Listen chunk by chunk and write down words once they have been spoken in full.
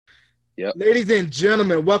Yep. Ladies and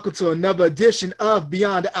gentlemen, welcome to another edition of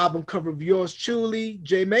Beyond the Album Cover of yours truly,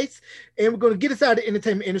 Jay Mace. And we're going to get us out of the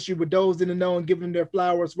entertainment industry with those in the know and give them their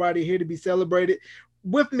flowers while they're here to be celebrated.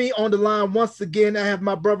 With me on the line once again, I have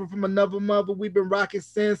my brother from another mother. We've been rocking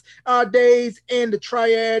since our days in the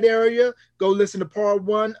Triad area. Go listen to part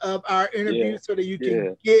one of our Yeah. interview so that you can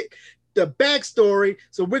Yeah. get the backstory.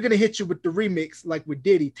 So we're gonna hit you with the remix, like with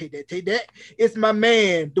Diddy. Take that, take that. It's my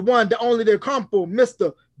man, the one, the only, the compo,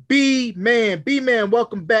 Mister B Man. B Man,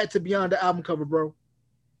 welcome back to Beyond the Album Cover, bro.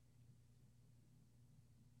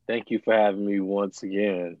 Thank you for having me once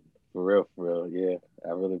again. For real, for real. Yeah.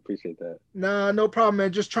 I really appreciate that. Nah, no problem,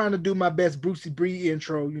 man. Just trying to do my best Brucey Bree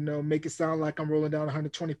intro, make it sound like I'm rolling down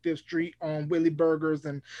 125th Street on Willie Burgers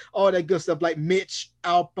and all that good stuff like Mitch,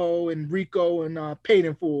 Alpo, and Rico and Paid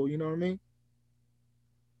in Full, you know what I mean?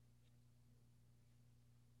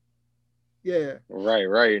 Yeah. Right,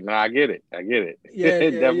 right. No, I get it. I get it. Yeah, yeah,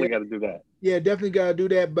 yeah. Definitely got to do that. Yeah, definitely gotta do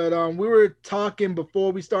that. But we were talking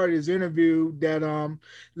before we started this interview that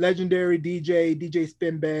legendary DJ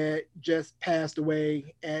Spinbad just passed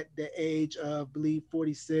away at the age of I believe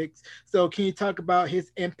 46. So can you talk about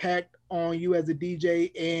his impact on you as a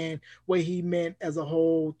DJ and what he meant as a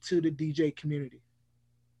whole to the DJ community?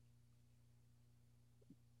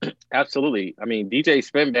 Absolutely. I mean, DJ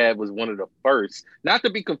Spinbad was one of the first, not to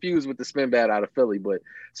be confused with the Spinbad out of Philly, but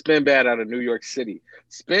Spinbad out of New York City.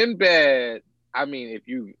 Spinbad, I mean, if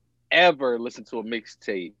you ever listen to a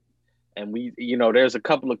mixtape, and there's a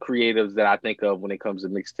couple of creatives that I think of when it comes to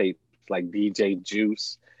mixtapes, like DJ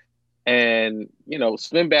Juice. And,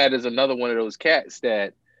 Spinbad is another one of those cats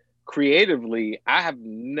that creatively I have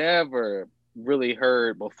never really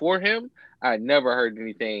heard before him. I had never heard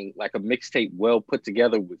anything like a mixtape well put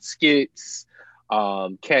together with skits,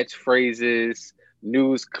 catchphrases,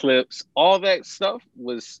 news clips, all that stuff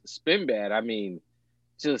was Spinbad. I mean,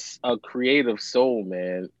 just a creative soul,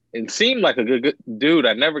 man. And seemed like a good dude.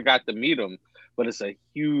 I never got to meet him, but it's a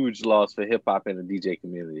huge loss for hip hop and the DJ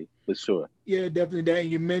community for sure. Yeah, definitely that. And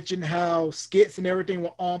you mentioned how skits and everything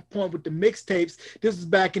were on point with the mixtapes. This was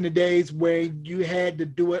back in the days where you had to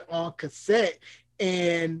do it on cassette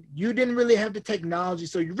and you didn't really have the technology.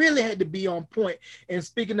 So you really had to be on point. And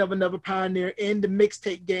speaking of another pioneer in the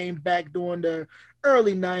mixtape game back during the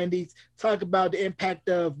early 90s, talk about the impact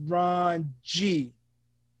of Ron G.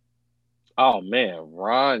 Oh man,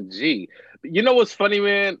 Ron G. You know what's funny,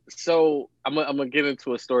 man? So I'm gonna get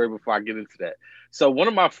into a story before I get into that. So one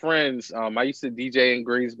of my friends, I used to DJ in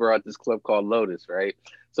Greensboro at this club called Lotus, right?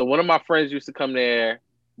 So one of my friends used to come there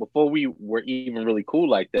before we were even really cool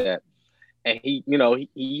like that. And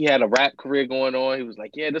he had a rap career going on. He was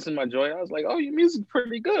like, "Yeah, this is my joint." I was like, "Oh, your music's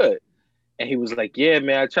pretty good." And he was like, "Yeah,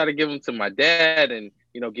 man, I try to give him to my dad and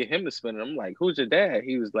get him to spin it." I'm like, "Who's your dad?"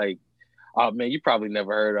 He was like, "Oh man, you probably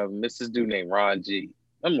never heard of him. It's this dude named Ron G."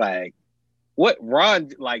 I'm like, "What Ron?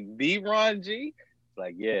 Like the Ron G?"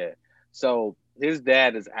 Like, yeah. So his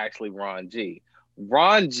dad is actually Ron G.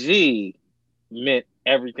 Ron G meant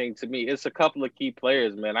everything to me. It's a couple of key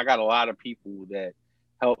players, man. I got a lot of people that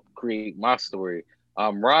helped create my story.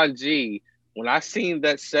 Ron G. When I seen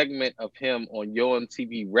that segment of him on Yo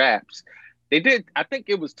MTV Raps, they did. I think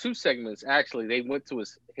it was two segments actually. They went to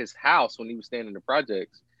his house when he was staying in the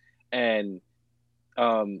projects, and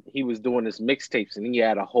he was doing his mixtapes and he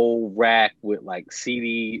had a whole rack with like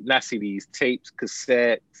not CDs, tapes,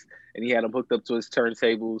 cassettes, and he had them hooked up to his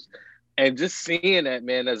turntables. And just seeing that,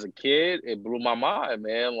 man, as a kid, it blew my mind,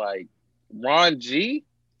 man. Like Ron G,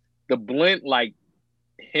 the blend, like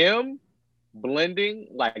him blending,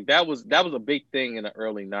 like that was a big thing in the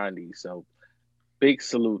early '90s. So big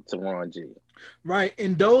salute to Ron G. Right.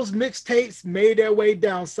 And those mixtapes made their way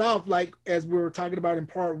down south, like as we were talking about in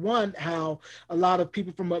part one, how a lot of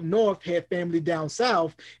people from up north had family down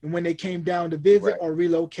south. And when they came down to visit Right. or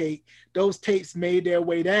relocate, those tapes made their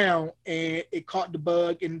way down and it caught the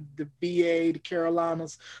bug in the VA, the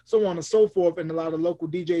Carolinas, so on and so forth. And a lot of local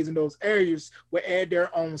DJs in those areas would add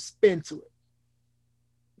their own spin to it.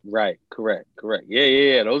 Right. Correct. Correct. Yeah.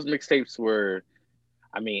 Yeah. Yeah. Those mixtapes were,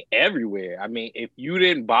 I mean, everywhere. I mean, if you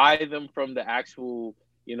didn't buy them from the actual,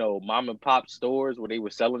 mom and pop stores where they were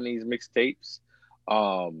selling these mixtapes,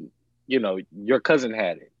 your cousin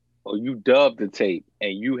had it, or you dubbed the tape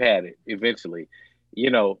and you had it eventually, you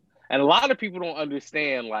know. And a lot of people don't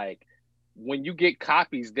understand, like, when you get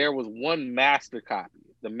copies, there was one master copy.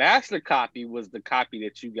 The master copy was the copy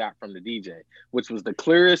that you got from the DJ, which was the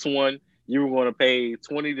clearest one. You were going to pay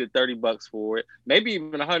 20 to 30 bucks for it, maybe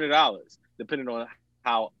even $100, depending on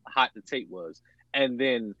how hot the tape was. And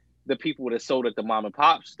then the people that sold at the mom and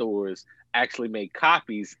pop stores actually made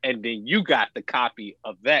copies, and then you got the copy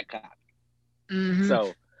of that copy. Mm-hmm.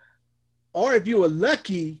 So Or if you were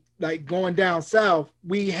lucky, like going down south,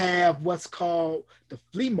 we have what's called the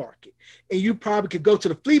flea market. And you probably could go to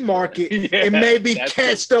the flea market and Yeah, maybe that too.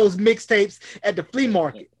 catch those mixtapes at the flea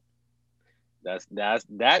market. That's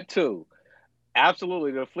that too.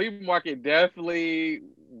 Absolutely. The flea market definitely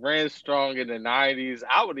ran strong in the 90s.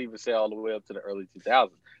 I would even say all the way up to the early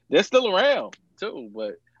 2000s. They're still around too,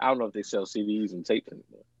 but I don't know if they sell CDs and tapes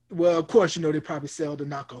anymore. Well, of course, they probably sell the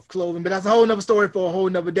knockoff clothing, but that's a whole nother story for a whole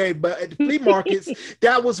nother day. But at the flea markets,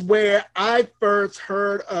 that was where I first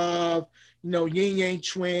heard of, Yin Yang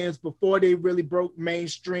Twins before they really broke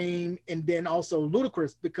mainstream, and then also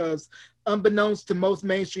Ludacris, because unbeknownst to most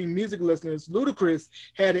mainstream music listeners, Ludacris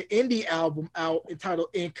had an indie album out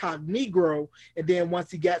entitled Incognegro, and then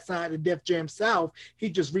once he got signed to Def Jam South, he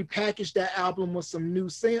just repackaged that album with some new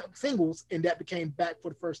singles, and that became Back for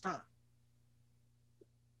the first time.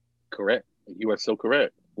 Correct. You are so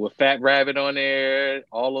correct. With Fat Rabbit on there,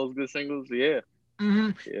 all those good singles. Yeah.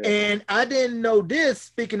 Mm-hmm. Yeah. And I didn't know this.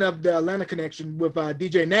 Speaking of the Atlanta connection with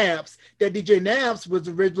DJ Naps, that DJ Naps was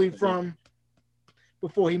originally Mhm. from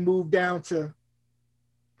before he moved down to.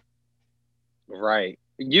 Right.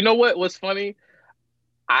 You know what was funny?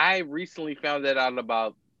 I recently found that out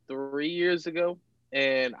about 3 years ago.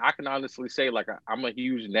 And I can honestly say, like, I'm a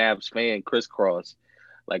huge Nabs fan, Crisscross.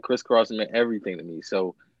 Like, Crisscross meant everything to me.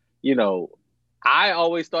 So, you know, I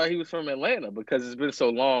always thought he was from Atlanta because it's been so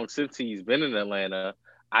long since he's been in Atlanta.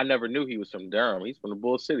 I never knew he was from Durham. He's from the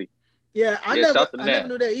Bull City. Yeah, I Yeah, never shout to I never Nab.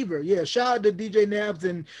 knew that either. Yeah, shout out to DJ Nabs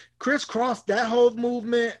and Chris Cross. That whole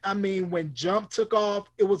movement. I mean, when Jump took off,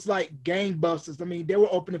 it was like gangbusters. I mean, they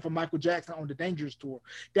were opening for Michael Jackson on the Dangerous tour.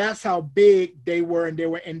 That's how big they were, and they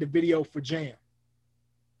were in the video for Jam,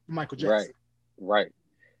 Michael Right, Jackson. right.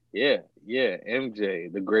 Yeah, yeah.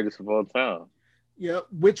 MJ, the greatest of all time. Yep,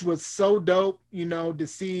 which was so dope, to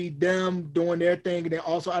see them doing their thing. And then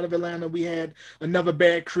also out of Atlanta, we had Another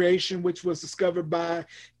Bad Creation, which was discovered by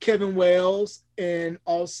Kevin Wells. And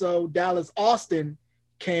also Dallas Austin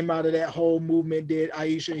came out of that whole movement, did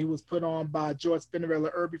Aisha. He was put on by George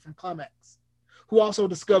Spinnerella Irby from Climax, who also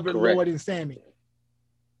discovered Correct. Lloyd and Sammy.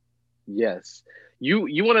 Yes.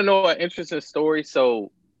 You want to know an interesting story?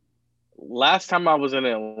 So last time I was in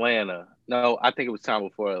Atlanta, no, I think it was time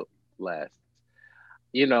before last.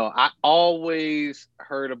 I always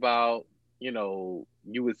heard about, you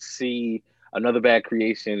would see Another Bad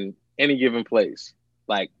Creation any given place.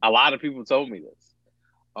 Like a lot of people told me this.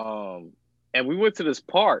 Um, and we went to this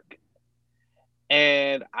park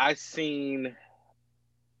and I seen,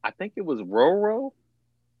 I think it was Roro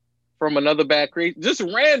from Another Bad Creation, just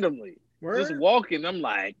randomly, just Word? walking. I'm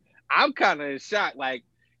like, I'm kind of in shock. Like,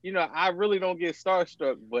 I really don't get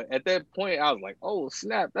starstruck, but at that point, I was like, "Oh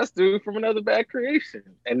snap, that's dude from Another Bad Creation,"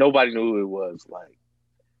 and nobody knew who it was. Like,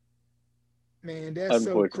 Man, that's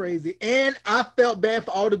so unfortunately, crazy. And I felt bad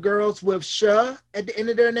for all the girls with Sha at the end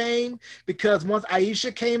of their name because once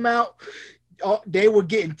Aisha came out, they were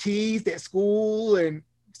getting teased at school. And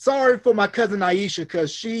sorry for my cousin Aisha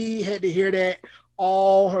because she had to hear that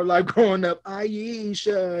all her life growing up.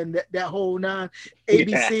 Aisha and that whole nine. yeah,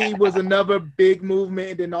 ABC was another big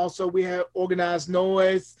movement. And then also we had Organized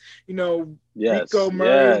Noise, you know, yes, Rico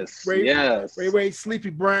Murray, yes, Ray yes, Ray,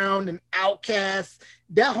 Sleepy Brown, and Outkast.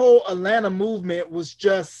 That whole Atlanta movement was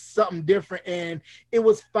just something different. And it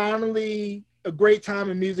was finally a great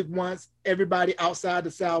time in music once everybody outside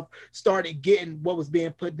the South started getting what was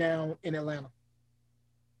being put down in Atlanta.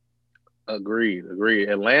 agreed, agreed.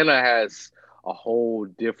 Atlanta has a whole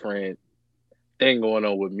different thing going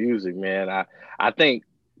on with music, man. I think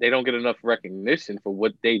they don't get enough recognition for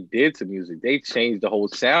what they did to music. They changed the whole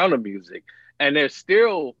sound of music, and they're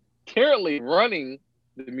still currently running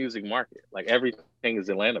the music market. Like everything is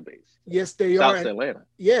Atlanta based. Yes, they Shouts are. to And Atlanta.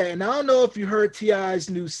 yeah, and I don't know if you heard T.I.'s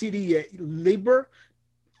new CD yet, Libra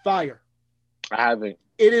Fire. I haven't.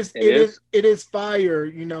 It is, It it is, is it is fire.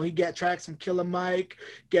 He got tracks from Killer Mike,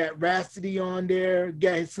 got Rhapsody on there,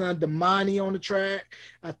 got his son Damani on the track.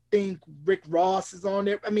 I think Rick Ross is on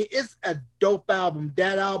there. I mean, it's a dope album.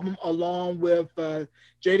 That album, along with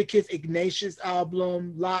Jadakiss Ignatius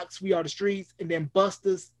album, Locks, We Are the Streets, and then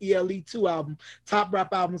Busta's ELE2 album. Top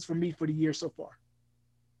rap albums for me for the year so far.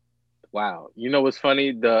 wow. You know what's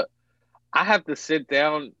funny? The I have to sit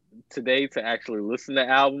down today to actually listen to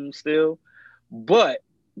albums still, but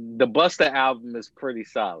the Busta album is pretty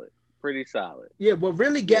solid. Pretty solid. Yeah, what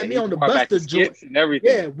really Yeah, got me he on the brought back the Buster joint. skits and everything.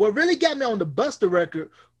 Yeah, what really got me on the Buster record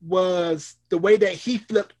was the way that he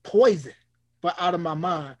flipped Poison for Out of My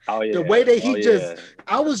Mind. Oh The way yeah. that Oh he yeah. just,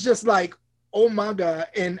 I was just like, oh my God.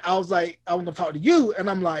 And I was like, I want to talk to you. And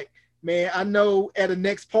I'm like, man, I know at the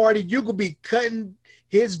next party, you could be cutting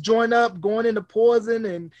his joint up going into Poison,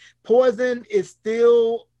 and Poison is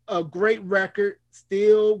still a great record,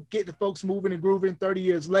 still get the folks moving and grooving 30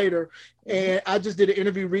 years later. And I just did an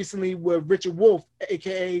interview recently with Richard Wolf,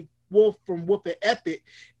 aka Wolf from Wolf and Epic,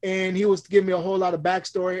 and he was giving me a whole lot of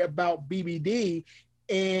backstory about BBD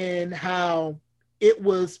and how it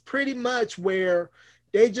was pretty much where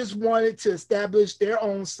they just wanted to establish their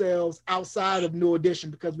own selves outside of New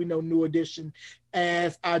Edition, because we know New Edition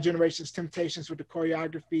as our generation's Temptations with the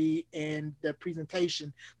choreography and the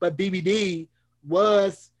presentation. But BBD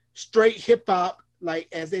was straight hip hop, like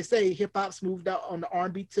as they say, hip hop smoothed out on the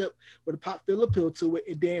R&B tip with a pop feel appeal to it.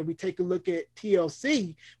 And then we take a look at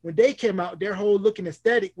TLC. When they came out, their whole look and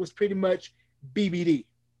aesthetic was pretty much BBD.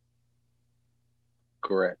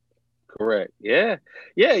 Correct. Yeah.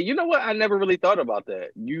 You know what? I never really thought about that.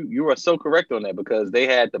 You are so correct on that, because they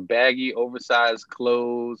had the baggy, oversized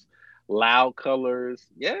clothes, loud colors.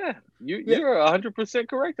 Yeah, you're 100%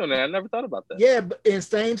 correct on that. I never thought about that. Yeah, but in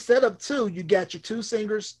same setup too. You got your two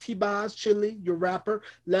singers, T-Boz, Chili, your rapper,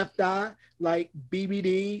 Left Eye, like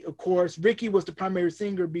BBD. Of course, Ricky was the primary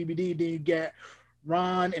singer of BBD. Then you got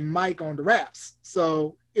Ron and Mike on the raps.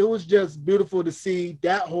 So it was just beautiful to see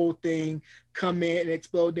that whole thing come in and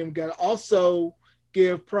explode. Then we got to also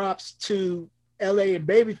give props to LA and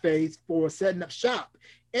Babyface for setting up shop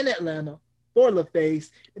in Atlanta for LaFace.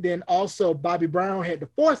 And then also Bobby Brown had the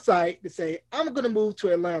foresight to say, I'm going to move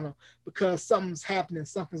to Atlanta because something's happening,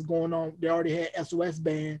 something's going on. They already had SOS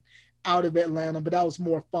Band out of Atlanta, but that was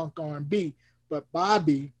more funk R&B. But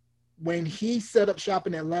Bobby, when he set up shop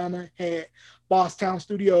in Atlanta, had Bosstown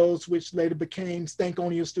Studios, which later became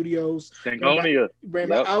Stankonia Studios, Stankonia, ran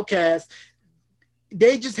by Outkast.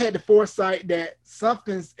 They just had the foresight that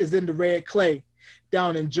something is in the red clay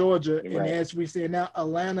down in Georgia. Right. And as we say now,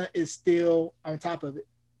 Atlanta is still on top of it.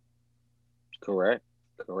 Correct.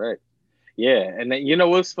 Yeah. And then, you know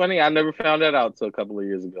what's funny? I never found that out till a couple of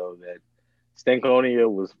years ago, that Stankonia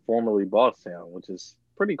was formerly Bosstown, which is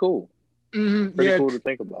pretty cool. Mm-hmm. Pretty cool to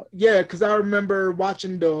think about. Yeah, because I remember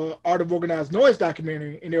watching the Art of Organized Noise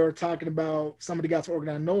documentary, and they were talking about some of the guys from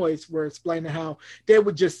Organized Noise were explaining how they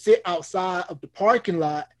would just sit outside of the parking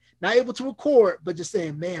lot, not able to record, but just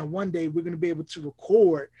saying, man, one day we're going to be able to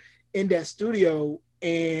record in that studio.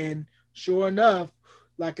 And sure enough,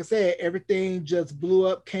 like I said, everything just blew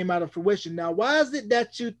up, came out of fruition. Now, why is it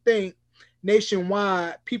that you think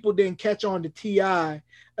nationwide people didn't catch on to T.I.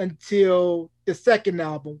 until the second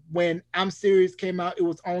album? When I'm Serious came out, it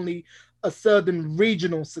was only a southern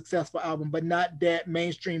regional successful album, but not that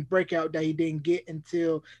mainstream breakout that he didn't get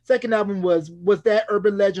until second album. Was that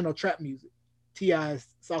Urban Legend or Trap Music, T.I.'s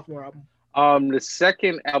sophomore album? The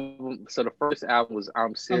second album, so the first album was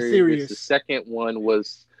I'm Serious. The second one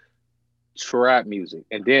was Trap Music,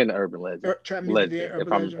 and then Urban Legend. Trap Music,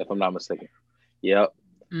 if I'm not mistaken. Yep.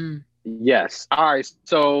 Yes. All right.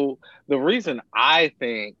 So the reason I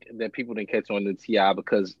think that people didn't catch on to T.I.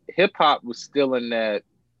 because hip hop was still in that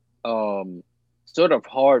sort of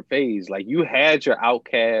hard phase. Like, you had your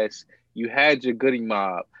Outkast, you had your Goody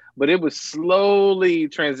Mob, but it was slowly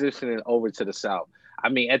transitioning over to the South. I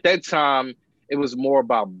mean, at that time, it was more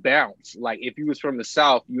about bounce. Like, if you was from the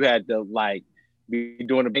South, you had to like be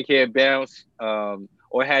doing a big head bounce,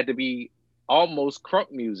 or it had to be almost crunk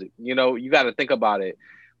music. You know, you got to think about it.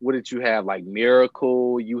 What did you have? Like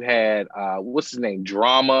Miracle, you had what's his name?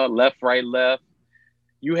 Drama, Left, Right, Left.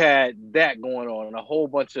 You had that going on, and a whole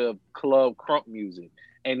bunch of club crunk music.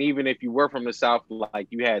 And even if you were from the South, like,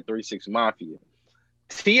 you had 3 6 Mafia.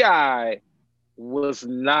 T.I. was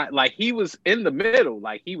not, like, he was in the middle,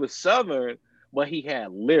 like, he was Southern, but he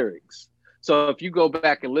had lyrics. So if you go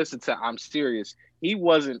back and listen to I'm Serious, he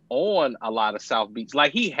wasn't on a lot of South beats.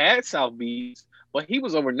 Like, he had South beats, but he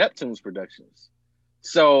was over Neptune's productions.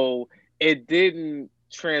 So it didn't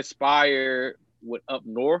transpire with Up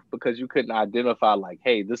North because you couldn't identify, like,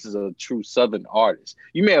 hey, this is a true Southern artist.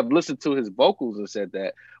 You may have listened to his vocals and said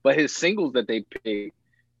that, but his singles that they picked,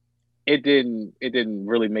 it didn't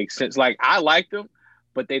really make sense. Like, I liked them,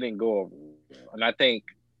 but they didn't go over. And I think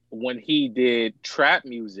when he did Trap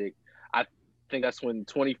Music, I think that's when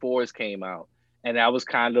 24s came out, and that was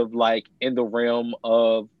kind of like in the realm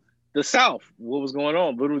of the South. What was going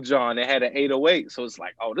on? Little John, they had an 808, so it's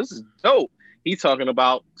like, oh, this is dope. He's talking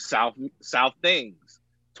about South things.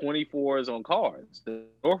 24s on cars. The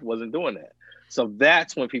North wasn't doing that, so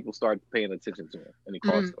that's when people started paying attention to him, and he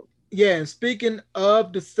crossed over. Yeah, and speaking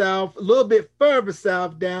of the South, a little bit further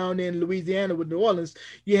south down in Louisiana with New Orleans,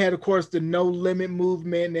 you had, of course, the No Limit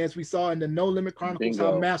movement. And as we saw in the No Limit Chronicles,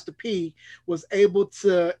 how Master P was able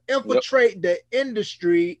to infiltrate the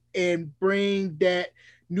industry and bring that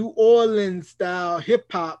New Orleans style hip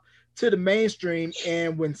hop to the mainstream.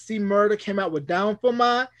 And when C Murder came out with Down for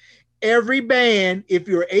My, every band, if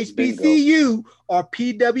you're HBCU or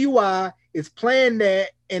PWI, is playing that.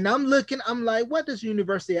 And I'm like, what does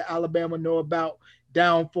University of Alabama know about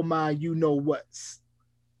Down for My You Know What's?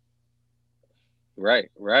 Right.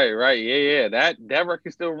 Yeah. That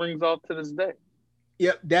record still rings off to this day.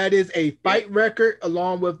 Yep, that is a fight record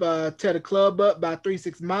along with Tear the Club Up by 3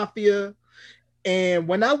 6 Mafia. And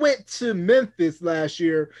when I went to Memphis last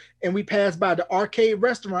year and we passed by the arcade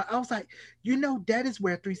restaurant, I was like, that is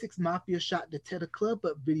where 3 6 Mafia shot the Tear the Club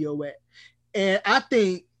Up video at. And I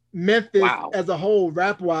think Memphis as a whole,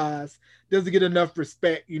 rap wise, doesn't get enough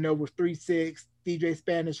respect, with 3 6, DJ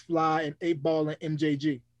Spanish Fly, and 8 Ball and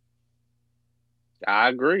MJG. I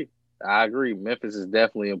agree. Memphis is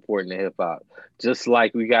definitely important to hip hop. Just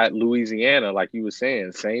like we got Louisiana, like you were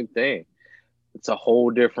saying, same thing. It's a whole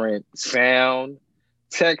different sound.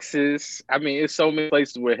 Texas, I mean, it's so many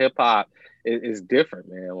places where hip hop is different,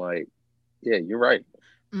 man. Like, yeah, you're right.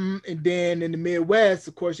 And then in the Midwest,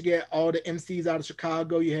 of course, you get all the MCs out of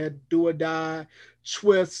Chicago. You had Do or Die,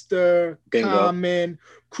 Twister, Bingo. Common,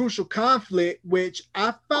 Crucial Conflict, which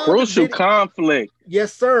I found. Crucial Conflict.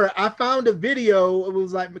 Yes, sir. I found a video. It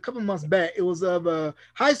was like a couple months back. It was of a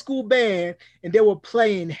high school band, and they were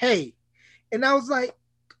playing Hey. And I was like,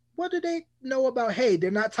 what do they know about Hey? They're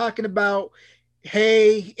not talking about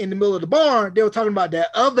Hey in the middle of the barn. They were talking about that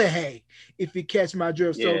other Hey, if you catch my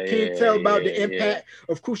drift. So can you tell about the impact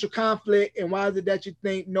of Crucial Conflict, and why is it that you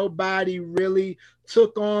think nobody really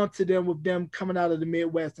took on to them with them coming out of the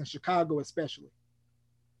Midwest and Chicago especially?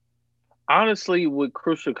 Honestly, with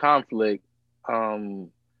Crucial Conflict,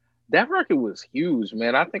 that record was huge,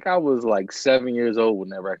 man. I think I was like 7 years old when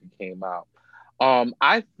that record came out.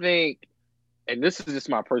 I think, and this is just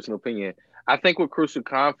my personal opinion, I think with Crucial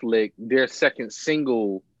Conflict, their second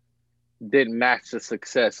single didn't match the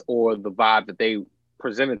success or the vibe that they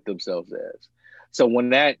presented themselves as. So when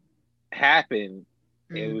that happened,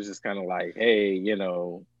 it was just kind of like, hey,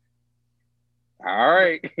 all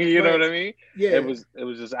right, you know what I mean? Yeah. It was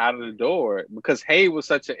just out of the door because Hey was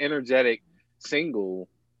such an energetic single,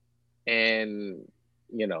 and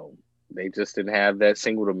they just didn't have that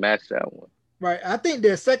single to match that one. Right. I think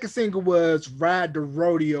their second single was Ride the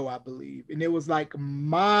Rodeo, I believe. And it was like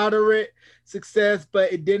moderate success,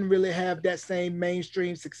 but it didn't really have that same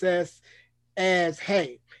mainstream success as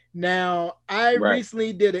Hey. Now, I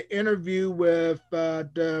recently did an interview with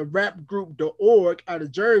the rap group The Org out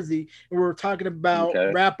of Jersey, and we were talking about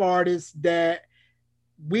rap artists that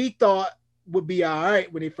we thought would be all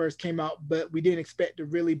right when they first came out, but we didn't expect to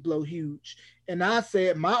really blow huge. And I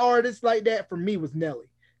said my artist like that for me was Nelly.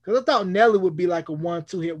 Because I thought Nelly would be like a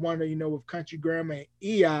 1-2 hit wonder, with Country Grammar and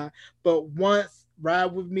EI. But once Ride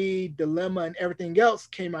With Me, Dilemma, and everything else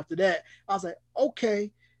came after that, I was like,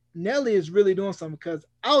 okay, Nelly is really doing something. Because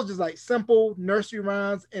I was just like simple nursery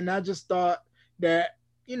rhymes, and I just thought that,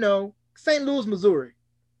 St. Louis, Missouri.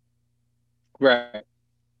 Right.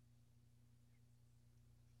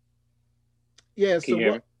 Yeah,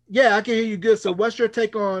 yeah, I can hear you good. So what's your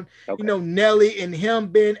take on, Nelly and him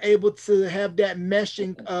being able to have that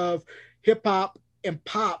meshing of hip hop and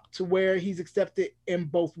pop to where he's accepted in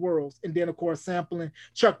both worlds? And then, of course, sampling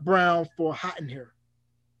Chuck Brown for Hot in Here.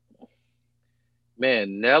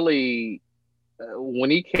 Man, Nelly,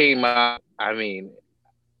 when he came out, I mean,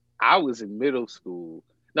 I was in middle school.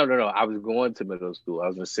 No. I was going to middle school. I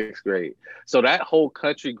was in 6th grade. So that whole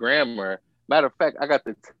Country Grammar, matter of fact, I got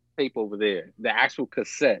the tape over there, the actual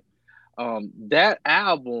cassette. That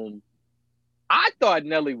album, I thought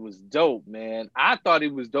Nelly was dope, man. I thought he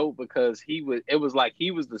was dope because it was like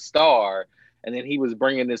he was the star, and then he was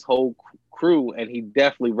bringing this whole crew, and he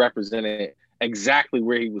definitely represented exactly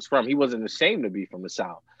where he was from. He wasn't ashamed to be from the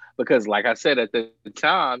South because, like I said, at the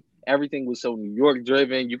time, everything was so New York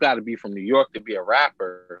driven. You got to be from New York to be a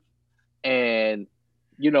rapper. And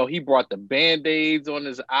he brought the Band-Aids on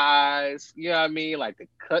his eyes, you know what I mean? Like the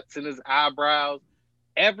cuts in his eyebrows.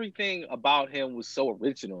 Everything about him was so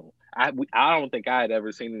original. I don't think I had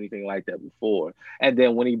ever seen anything like that before. And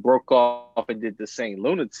then when he broke off and did the St.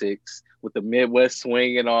 Lunatics with the Midwest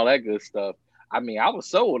swing and all that good stuff, I mean, I was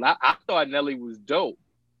sold. I thought Nelly was dope.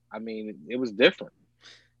 I mean, it was different.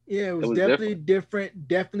 Yeah, it was definitely different,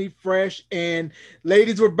 definitely fresh. And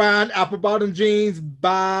ladies were buying apple bottom jeans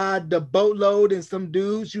by the boatload, and some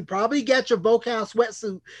dudes, you probably got your Vocal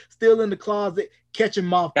sweatsuit still in the closet catching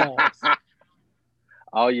mothballs.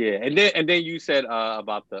 Oh yeah, and then you said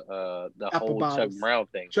about the whole bottles. Chuck Brown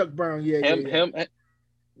thing. Chuck Brown,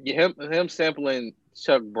 Him sampling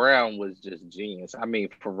Chuck Brown was just genius. I mean,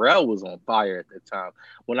 Pharrell was on fire at the time.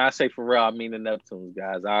 When I say Pharrell, I mean the Neptunes,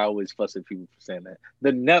 guys. I always fuss at people for saying that.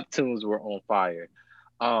 The Neptunes were on fire.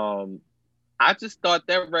 Um, I just thought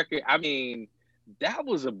that record, I mean, that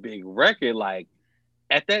was a big record. Like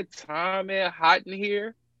at that time, man, Hot in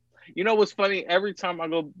Here. You know what's funny? Every time I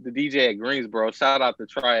go to DJ at Greensboro, shout out to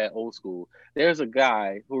Triad Old School, there's a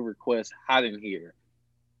guy who requests Hot in Here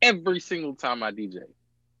every single time I DJ.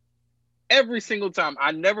 Every single time.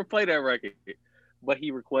 I never play that record, but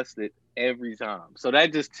he requests it every time. So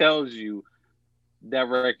that just tells you that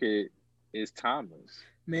record is timeless.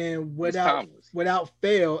 Man, It's without timeless. without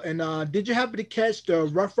fail. And did you happen to catch the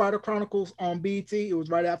Rough Rider Chronicles on BT? It was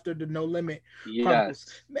right after the No Limit Chronicles.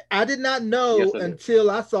 Yes. I did not Yes, know I did. until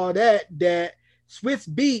I saw that Swiss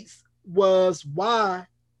Beats was Y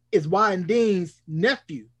and Dean's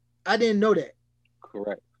nephew. I didn't know that.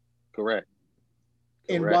 Correct. Correct.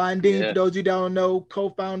 And Correct. Y and Dean, for Yeah. those of you that don't know,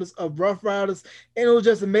 co-founders of Rough Riders. And it was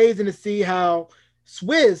just amazing to see how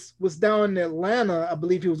Swiss was down in Atlanta. I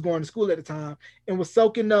believe he was going to school at the time and was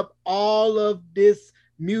soaking up all of this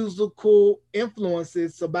musical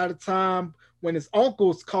influences. So by the time when his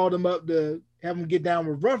uncles called him up to have him get down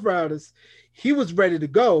with Rough Riders, he was ready to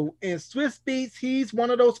go. And Swiss Beats, he's one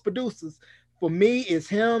of those producers. For me, it's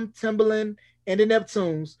him, Timbaland, and the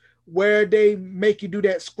Neptunes, where they make you do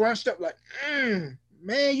that scrunched up like,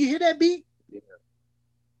 man, you hear that beat? Yeah.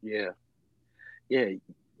 Yeah. Yeah.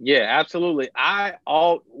 Yeah, absolutely. I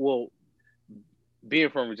all well being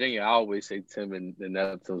from Virginia, I always say Tim and the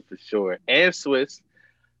Neptunes for sure. And Swiss.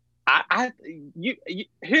 I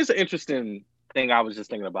here's an interesting thing I was just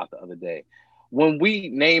thinking about the other day. When we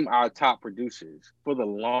name our top producers, for the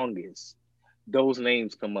longest, those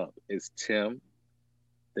names come up. It's Tim,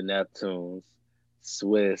 the Neptunes,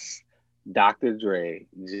 Swiss, Dr. Dre,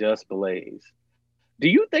 Just Blaze. Do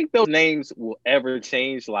you think those names will ever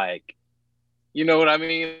change? Like, you know what I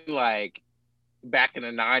mean? Like back in the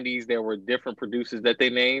 90s, there were different producers that they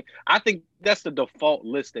named. I think that's the default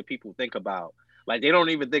list that people think about. Like, they don't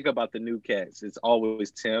even think about the new cats. It's always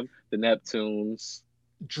Tim, the Neptunes,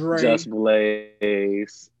 Just Dre.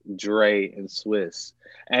 Blaze, Dre, and Swiss.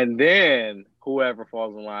 And then whoever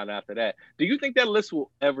falls in line after that. Do you think that list will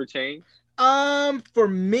ever change? For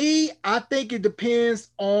me, I think it depends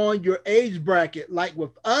on your age bracket. Like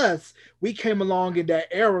with us, we came along in that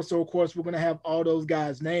era, so of course we're gonna have all those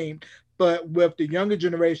guys named. But with the younger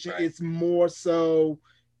generation, Right. it's more so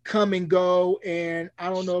come and go. And I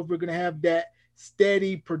don't know if we're gonna have that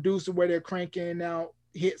steady producer where they're cranking out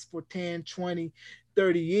hits for 10, 20,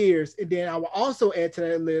 30 years. And then I will also add to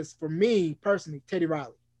that list for me personally, Teddy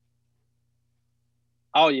Riley.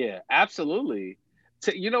 Oh yeah, absolutely.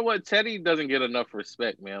 You know what? Teddy doesn't get enough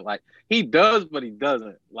respect, man. Like he does, but he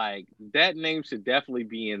doesn't. Like that name should definitely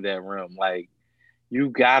be in that realm. Like you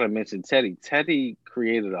gotta mention Teddy. Teddy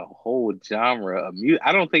created a whole genre of music.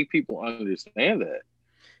 I don't think people understand that.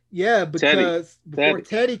 Yeah, Teddy, because before Teddy.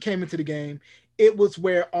 Teddy came into the game, it was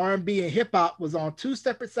where R&B and hip hop was on two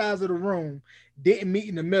separate sides of the room, didn't meet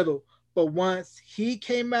in the middle. But once he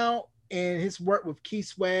came out and his work with Keith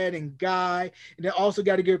Sweat and Guy, and then also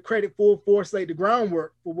got to give credit for Force laid the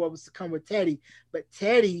groundwork for what was to come with Teddy. But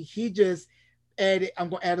Teddy, he just added, I'm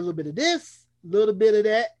gonna add a little bit of this, a little bit of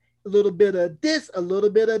that, a little bit of this, a little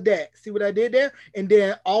bit of that. See what I did there? And then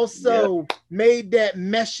Yep. also made that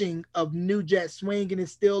meshing of New Jack Swing and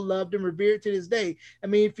is still loved and revered to this day. I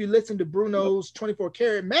mean, if you listen to Yep. Bruno's 24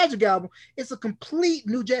 Karat Magic album, it's a complete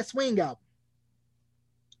New Jack Swing album.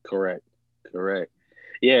 Correct. Correct.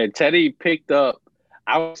 Yeah, Teddy picked up.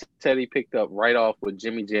 I would say Teddy picked up right off with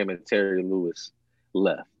Jimmy Jam and Terry Lewis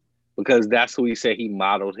left because that's who he said he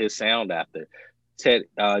modeled his sound after.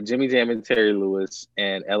 Jimmy Jam and Terry Lewis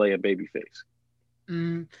and LA and Babyface.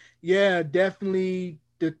 Mm, yeah, definitely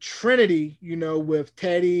the Trinity, with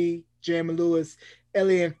Teddy, Jam and Lewis,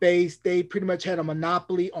 Ellie and Face, they pretty much had a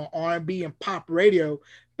monopoly on R&B and pop radio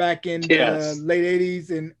back in the Yes. late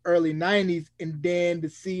 80s and early 90s. And then to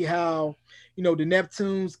see how, the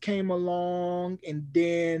Neptunes came along and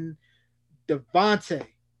then Devontae,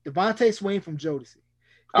 Devontae Swing from Jodeci. His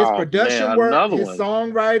Oh man, production work, another his one.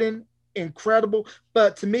 songwriting, incredible.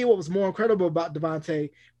 But to me, what was more incredible about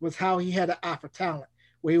Devontae was how he had an eye for talent,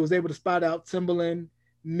 where he was able to spot out Timbaland,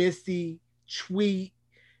 Missy, Tweet,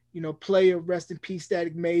 Player, Rest in Peace,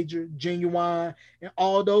 Static Major, Genuine, and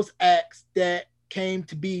all those acts that came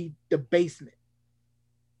to be the basement.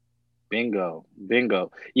 Bingo.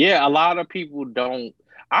 Bingo. Yeah, a lot of people don't.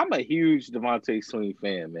 I'm a huge Devontae Swing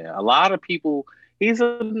fan, man. A lot of people. He's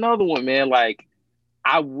another one, man. Like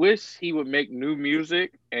I wish he would make new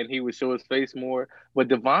music and he would show his face more. But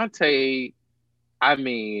Devontae I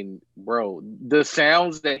mean, bro, the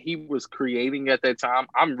sounds that he was creating at that time,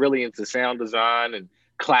 I'm really into sound design and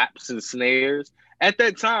claps and snares. At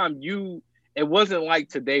that time, it wasn't like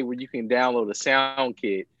today where you can download a sound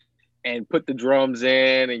kit and put the drums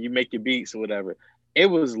in and you make your beats or whatever. It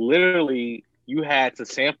was literally you had to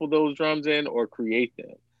sample those drums in or create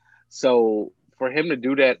them. So for him to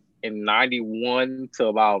do that in 91 to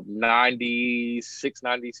about 96,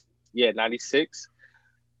 90, yeah, 96,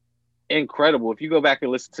 incredible. If you go back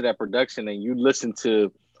and listen to that production and you listen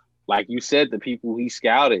to, like you said, the people he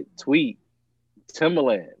scouted, Tweet,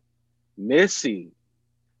 Timbaland, Missy,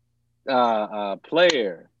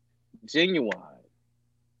 Player, Genuine,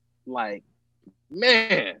 like,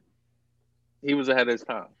 man, he was ahead of his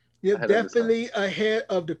time. Yeah, Ahead of his time. definitely ahead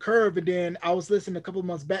of the curve. And then I was listening a couple of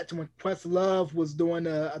months back to when Questlove was doing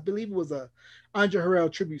I believe it was a Andre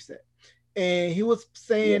Harrell tribute set, and he was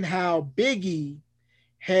saying Yeah. how Biggie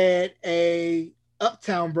had a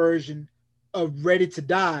Uptown version of Ready to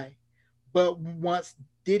Die, but once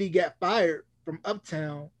Diddy got fired from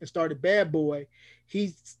Uptown and started Bad Boy,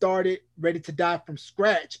 he started Ready to Die from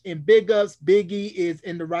scratch. And Big Ups, Biggie is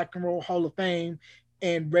in the Rock and Roll Hall of Fame,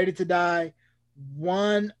 and Ready to Die,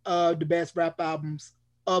 one of the best rap albums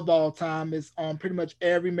of all time, is on pretty much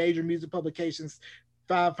every major music publications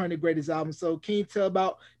 500 greatest albums. So can you tell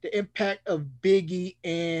about the impact of Biggie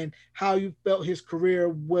and how you felt his career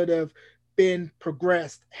would have been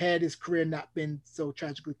progressed had his career not been so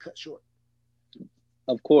tragically cut short?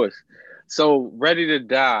 Of course. So Ready to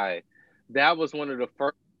Die, that was one of the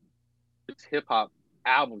first hip hop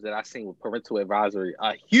albums that I seen with Parental Advisory.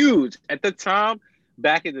 Huge at the time.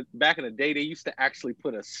 Back in the day, they used to actually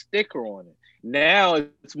put a sticker on it. Now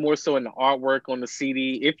it's more so in the artwork on the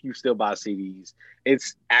CD. If you still buy CDs,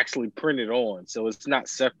 it's actually printed on, so it's not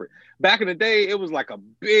separate. Back in the day, it was like a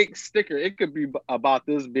big sticker. It could be about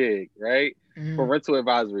this big, right? Mm-hmm. Parental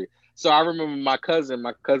Advisory. So I remember my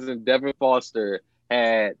cousin Devin Foster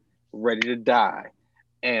had Ready to Die.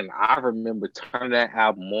 And I remember turning that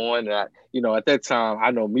album on. At that time,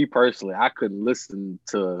 I know me personally, I couldn't listen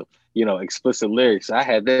to, explicit lyrics. I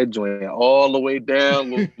had that joint all the way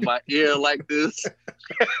down with my ear like this.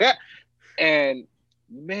 And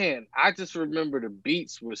man, I just remember the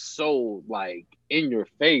beats were so like in your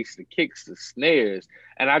face, the kicks, the snares.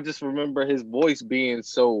 And I just remember his voice being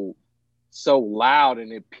so loud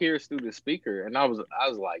and it pierced through the speaker. And I was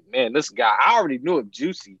like, man, this guy, I already knew of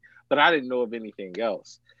Juicy, but I didn't know of anything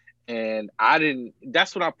else. And I didn't,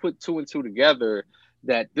 that's when I put two and two together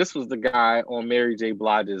that this was the guy on Mary J.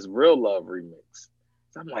 Blige's Real Love remix.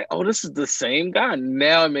 So I'm like, oh, this is the same guy.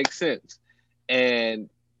 Now it makes sense. And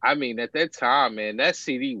I mean, at that time, man, that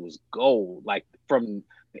CD was gold. Like from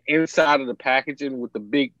the inside of the packaging with the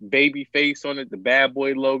big baby face on it, the Bad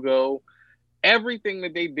Boy logo, everything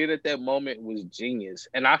that they did at that moment was genius.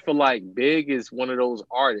 And I feel like Big is one of those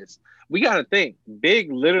artists. We got to think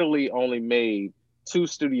Big literally only made two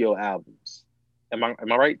studio albums. Am I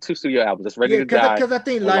right? Two studio albums. That's Ready Yeah, to Die because I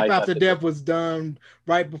think and Life Life After After Death. Death was done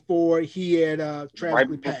right before he had Right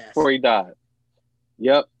tragically before passed. he died.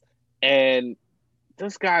 Yep. And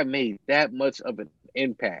this guy made that much of an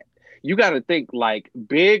impact. You got to think like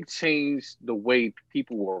Big changed the way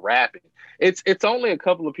people were rapping. It's only a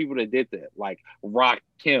couple of people that did that, like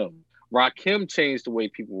Rakim. Rakim changed the way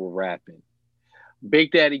people were rapping.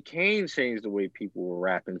 Big Daddy Kane changed the way people were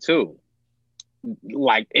rapping too.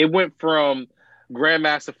 Like it went from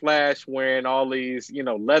Grandmaster Flash wearing all these,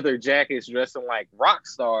 leather jackets, dressing like rock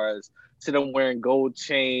stars, to them wearing gold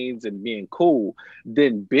chains and being cool.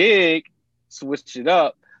 Then Big switched it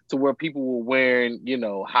up to where people were wearing,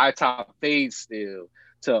 high top fades still.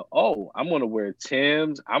 To I'm gonna wear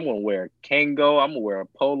Tim's, I'm gonna wear Kango, I'm gonna wear a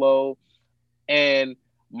polo, and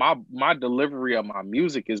my delivery of my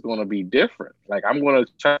music is going to be different. Like I'm going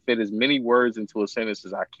to try to fit as many words into a sentence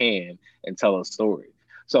as I can and tell a story.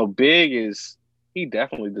 So Big is he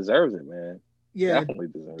definitely deserves it, man. Yeah, Definitely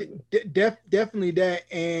deserves it. definitely that.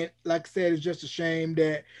 And like I said, it's just a shame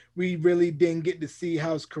that we really didn't get to see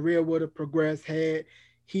how his career would have progressed had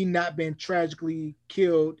he not been tragically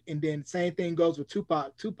killed. And then same thing goes with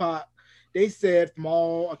Tupac. Tupac, they said from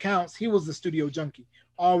all accounts, he was a studio junkie,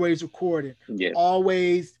 always recording, Yeah,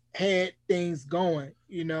 always had things going,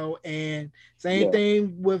 and same yeah.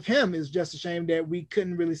 thing with him. It's just a shame that we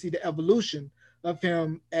couldn't really see the evolution of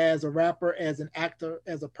him as a rapper, as an actor,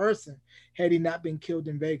 as a person, had he not been killed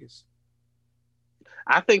in Vegas.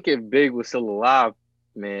 I think if Big was still alive,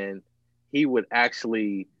 man, he would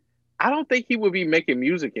actually. I don't think he would be making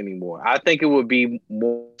music anymore. I think it would be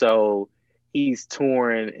more so he's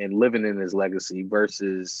touring and living in his legacy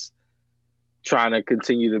versus trying to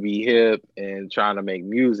continue to be hip and trying to make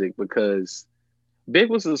music because Big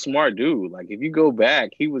was a smart dude. Like if you go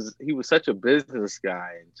back, he was such a business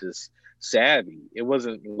guy and just savvy. It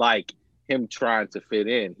wasn't like him trying to fit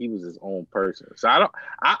in. He was his own person. So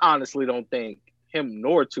I honestly don't think him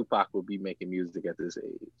nor Tupac would be making music at this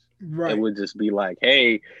age. It Right. would just be like,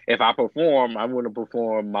 hey, if I perform, I'm going to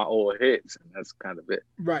perform my old hits, and that's kind of it.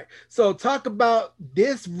 Right. So talk about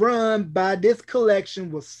this run by this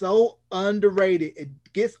collection was so underrated. It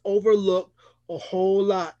gets overlooked a whole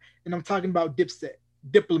lot. And I'm talking about Dipset,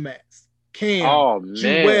 Diplomats, Cam, Oh man,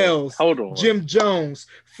 Jewels, hold on. Jim Jones,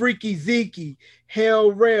 Freaky Zeke,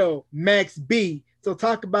 Hell Rail, Max B. So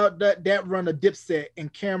talk about that run of Dipset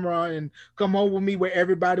and Cameron and Come Home With Me where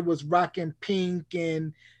everybody was rocking pink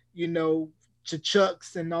and you know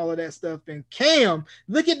Chucks and all of that stuff. And Cam,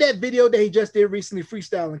 look at that video that he just did recently,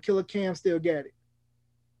 freestyling. Killer Cam still got it.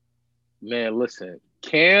 Man, listen,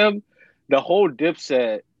 Cam, the whole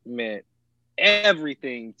Dipset meant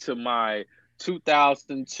everything to my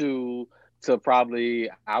 2002 to probably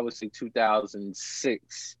I would say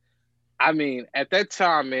 2006. I mean, at that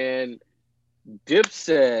time, man,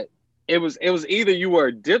 Dipset. It was either you were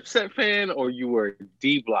a Dipset fan or you were a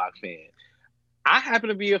D Block fan. I happen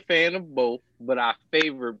to be a fan of both, but I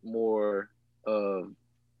favored more of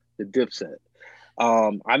the Dipset.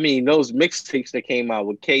 I mean, those mixtapes that came out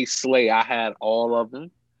with K Slay, I had all of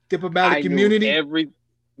them. Diplomatic I knew community. every.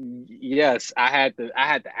 Yes, I had the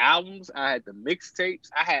albums, I had the mixtapes,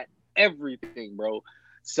 I had everything, bro.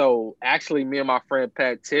 So actually, me and my friend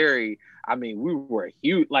Pat Terry, I mean, we were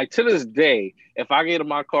huge. Like to this day, if I get in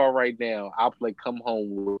my car right now, I'll play "Come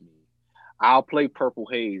Home with Me." I'll play Purple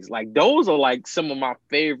Haze. Like those are like some of my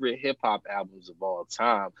favorite hip hop albums of all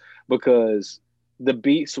time because the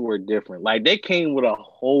beats were different. Like they came with a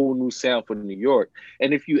whole new sound for New York.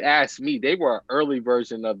 And if you ask me, they were an early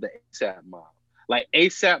version of the ASAP Mob. Like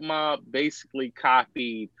ASAP Mob basically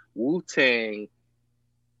copied Wu Tang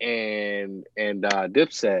and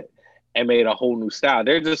Dipset and made a whole new style.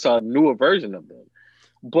 They're just a newer version of them.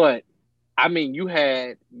 But I mean, you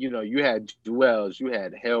had Jewels, you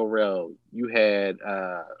had Hell Rel, you had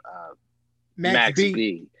Max Max B.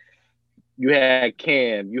 B, you had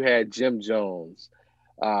Cam, you had Jim Jones,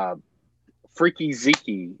 uh, Freaky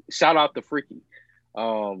Zeke. Shout out to Freaky.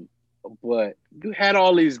 Um, but you had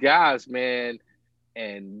all these guys, man,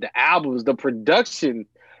 and the albums, the production,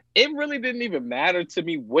 it really didn't even matter to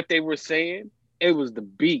me what they were saying. It was the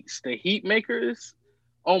beats, the Heat Makers.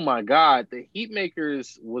 Oh my God, the Heat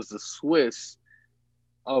Makers was the Swiss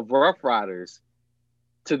of Rough Riders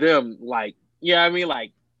to them. Like, yeah, I mean,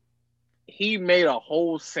 like he made a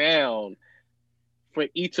whole sound for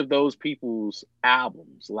each of those people's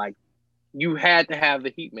albums. Like, you had to have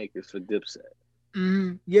the Heat Makers for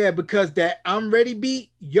Dipset. Yeah, because that I'm Ready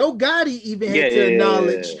beat, Yo Gotti even Yeah, had to yeah,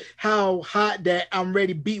 acknowledge how hot that I'm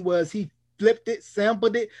Ready beat was. He flipped it,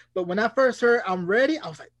 sampled it. But when I first heard I'm Ready, I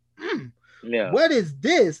was like, yeah, what is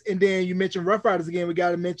this? And then you mentioned Rough Riders again. We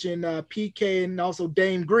got to mention PK and also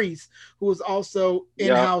Dame Grease, who was also yeah.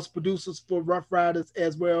 in-house producers for Rough Riders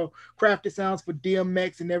as well. Crafted sounds for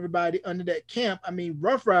DMX and everybody under that camp. I mean,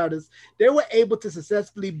 Rough Riders, they were able to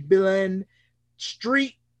successfully blend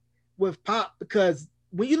street with pop because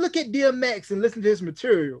when you look at DMX and listen to his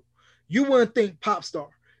material, you wouldn't think pop star.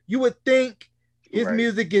 You would think his Right,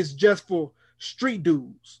 music is just for street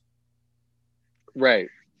dudes. right,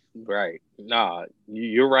 right. Nah,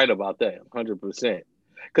 you're right about that, 100%.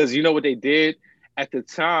 Because you know what they did at the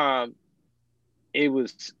time, it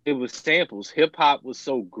was samples. Hip hop was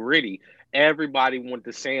so gritty. Everybody wanted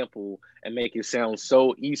to sample and make it sound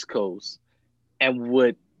so East Coast. And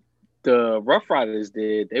what the Rough Riders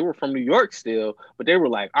did, they were from New York still, but they were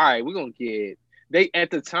like, all right, we're gonna get they at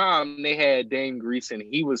the time they had Dame Grease and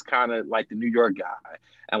he was kind of like the New York guy.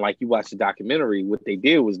 And like you watch the documentary, what they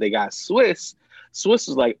did was they got Swiss. Swiss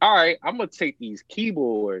was like, all right, I'm gonna take these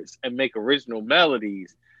keyboards and make original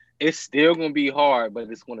melodies. It's still gonna be hard, but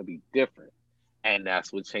it's gonna be different. And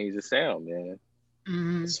that's what changed the sound, man.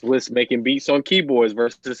 Mhm. Swiss making beats on keyboards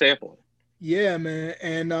versus sampling. Yeah, man.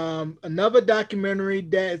 And another documentary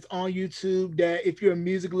that is on YouTube that if you're a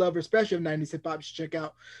music lover, especially of 90s hip hop, you should check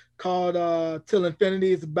out called Till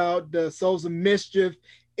Infinity. It's about the Souls of Mischief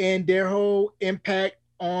and their whole impact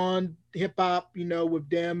on hip hop, with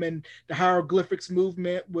them and the hieroglyphics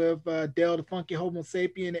movement with Dale the Funky Homo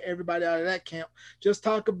sapien and everybody out of that camp. Just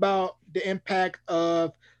talk about the impact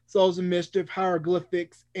of Souls of Mischief,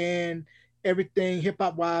 hieroglyphics, and everything hip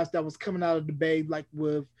hop wise that was coming out of the Bay, like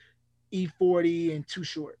with E40 and Too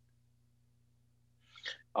Short.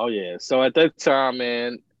 Oh yeah. So at that time,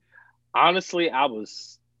 man, honestly, I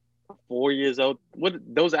was 4 years old. What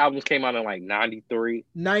those albums came out in like 93,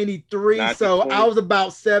 93. So I 94. was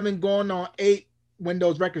about 7 going on 8 when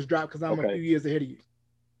those records dropped because I'm a few Okay. years ahead of you.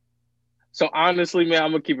 So honestly, man,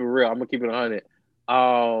 I'm gonna keep it real. I'm gonna keep it 100.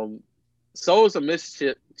 Um, Souls of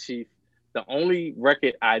Mischief, Chief. The only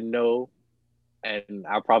record I know, and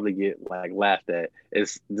I'll probably get like laughed at,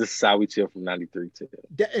 is "This Is How We Chill" from '93 too.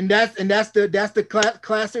 And that's the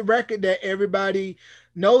classic record that everybody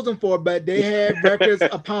knows them for. But they had records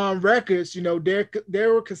upon records. They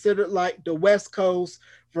were considered like the West Coast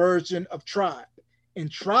version of Tribe. And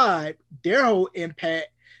Tribe, their whole impact.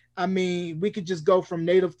 I mean, we could just go from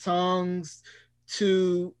Native Tongues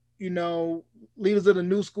to Leaders of the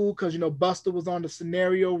New School because Buster was on the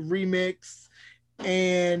Scenario remix,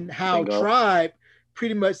 and how Bingo. Tribe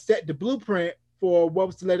pretty much set the blueprint for what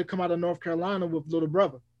was to later come out of North Carolina with Little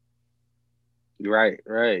Brother. Right,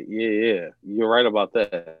 right. Yeah, yeah. You're right about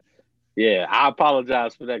that. Yeah, I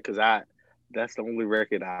apologize for that because that's the only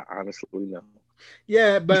record I honestly know.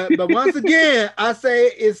 Yeah, but once again, I say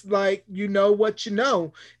it's like you know what you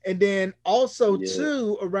know, and then also Yeah,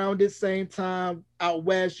 too around this same time out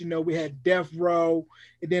west, we had Death Row,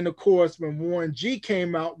 and then of course when Warren G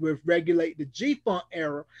came out with Regulate the G Funk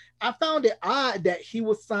era, I found it odd that he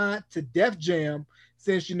was signed to Def Jam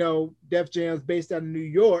since Def Jam is based out of New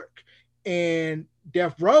York, and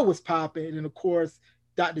Death Row was popping, and of course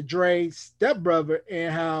Dr. Dre's stepbrother,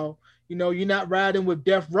 and how you're not riding with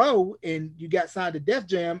Death Row and you got signed to Def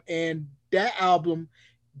Jam, and that album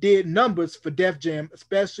did numbers for Def Jam,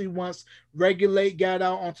 especially once Regulate got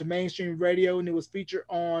out onto mainstream radio and it was featured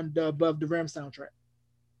on the Above the Rim soundtrack.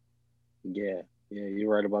 yeah, yeah. You're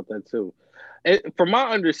right about that too. From my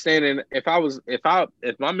understanding,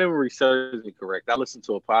 if my memory serves me correct, I listened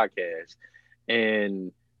to a podcast,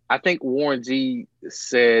 and I think Warren G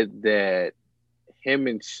said that him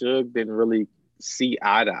and Suge didn't really see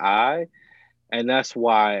eye to eye, and that's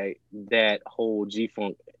why that whole G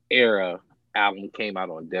Funk era album came out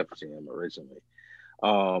on Def Jam originally.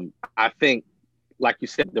 I think, like you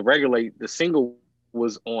said, the single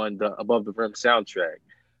was on the Above the Rim soundtrack,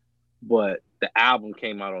 but the album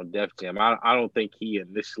came out on Def Jam. I don't think he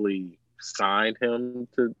initially signed him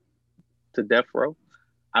to Death Row.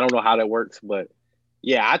 I don't know how that works, but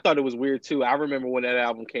yeah, I thought it was weird too. I remember when that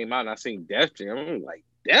album came out and I seen Def Jam. I'm like,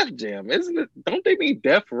 Def Jam, isn't it? Don't they mean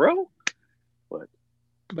Death Row? But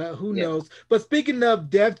But who yeah, knows? But speaking of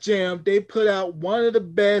Def Jam, they put out one of the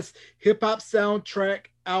best hip hop soundtrack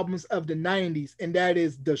albums of the 90s, and that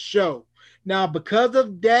is The Show. Now, because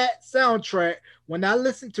of that soundtrack, when I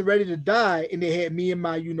listened to Ready to Die and they had Me and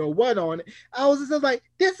My You Know What on it, I was just like,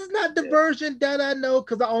 this is not the version that I know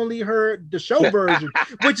because I only heard the show version,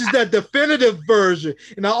 which is the definitive version.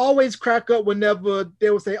 And I always crack up whenever they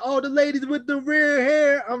would say, oh, the ladies with the red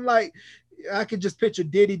hair. I'm like, I could just picture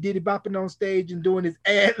Diddy bopping on stage and doing his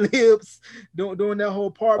ad libs, doing that whole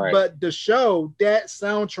part. right, But The Show, that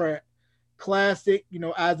soundtrack, classic,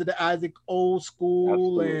 Eyes of the Isaac, old school,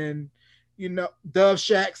 absolutely. and Dove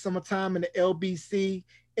Shack, Summertime, and the LBC.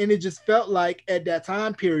 And it just felt like at that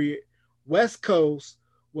time period, West Coast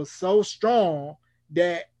was so strong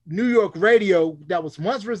that New York radio, that was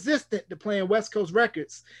once resistant to playing West Coast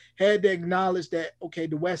records, had to acknowledge that, okay,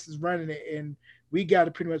 the West is running it, and we got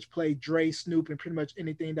to pretty much play Dre, Snoop, and pretty much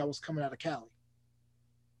anything that was coming out of Cali.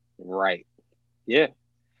 Right. Yeah,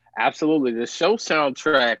 absolutely. The show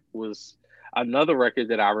soundtrack was another record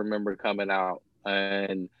that I remember coming out.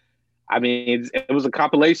 And I mean, it was a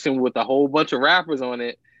compilation with a whole bunch of rappers on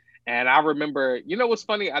it. And I remember, what's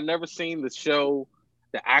funny? I never seen the show,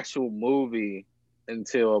 the actual movie,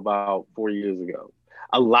 until about 4 years ago.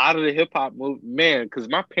 A lot of the hip hop movie, man, because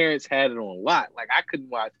my parents had it on a lot. Like I couldn't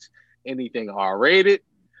watch anything R rated.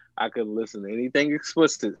 I couldn't listen to anything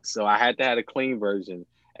explicit. So I had to have a clean version.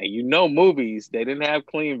 And movies, they didn't have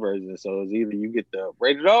clean versions. So it was either you get the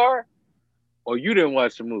rated R or you didn't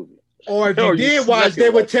watch the movie. Or if you Or you did watch, snuck they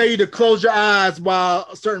and would watched tell it. you to close your eyes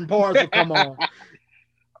while certain parts would come on.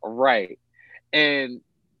 Right. And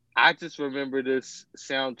I just remember this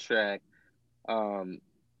soundtrack, um,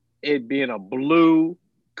 it being a blue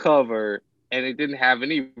cover and it didn't have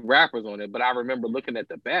any rappers on it. But I remember looking at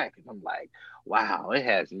the back and I'm like, wow, it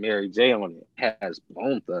has Mary J on it. It has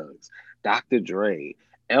Bone Thugs, Dr. Dre,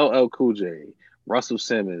 LL Cool J, Russell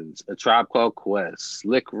Simmons, A Tribe Called Quest,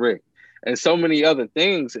 Slick Rick, and so many other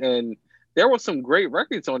things. And there were some great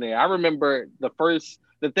records on there. I remember the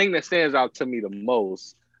thing that stands out to me the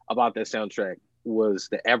most about that soundtrack was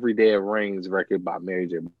the Everyday It Rains record by Mary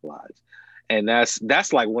J. Blige. And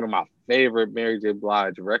that's like one of my favorite Mary J.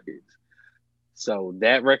 Blige records. So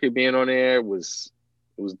that record being on there was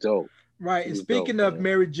it was dope. Right. It And was dope, speaking of man.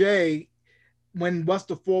 Mary J., when What's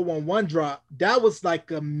the 411 dropped, that was like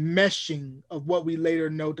a meshing of what we later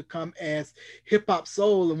know to come as hip hop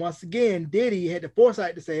soul. And once again, Diddy had the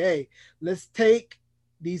foresight to say, hey, let's take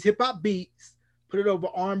these hip hop beats, put it over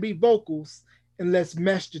R&B vocals, and let's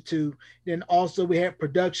mesh the two. Then also we had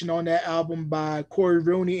production on that album by Corey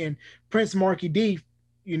Rooney and Prince Marky D,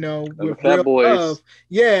 And the with Fat Real Boys. Love.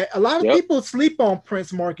 Yeah, a lot of Yep. people sleep on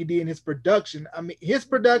Prince Marky D and his production. I mean, his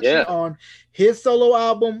production Yeah. on his solo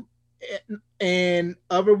album and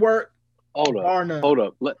other work, Hold up. bar none. Hold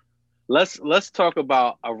up. Let's talk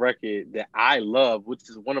about a record that I love, which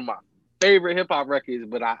is one of my favorite hip hop records,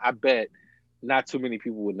 but I bet not too many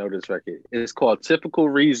people would know this record. It's called Typical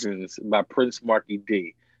Reasons by Prince Marky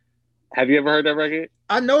D. Have you ever heard that record?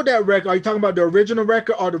 I know that record. Are you talking about the original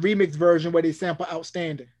record or the remix version where they sample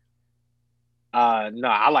Outstanding? No,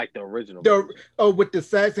 I like the original The version. with the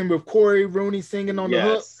sax and with Corey Rooney singing on the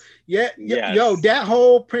hook. Yes. Yeah, yo, Yes. that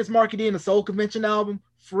whole Prince Marky D and the Soul Convention album,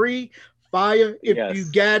 free, fire. If you Yes.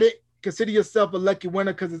 got it, consider yourself a lucky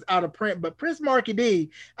winner because it's out of print. But Prince Marky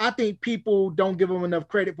D, I think people don't give him enough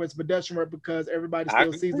credit for his production work because everybody I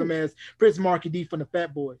still sees him agree. as Prince Marky D from the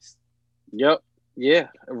Fat Boys. Yep. Yeah.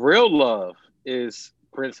 Real Love is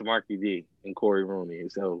Prince Marky D and Corey Rooney.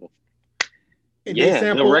 So And they yeah, the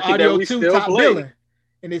sample record that Audio we 2 still Top play. Billing.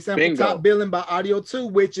 And they sample Top Bingo. Billing by Audio 2,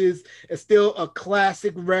 which is still a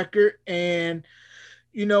classic record. And,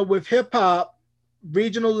 with hip hop,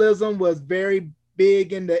 regionalism was very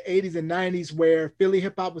big in the 80s and 90s, where Philly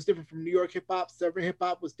hip hop was different from New York hip hop, Southern hip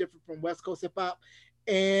hop was different from West Coast hip hop.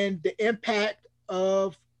 And the impact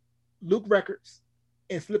of Luke Records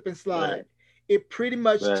and Slip and Slide, Right. it pretty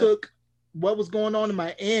much Right. took what was going on in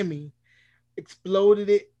Miami, exploded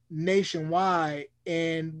it nationwide.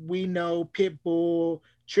 And we know Pitbull,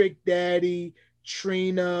 Trick Daddy,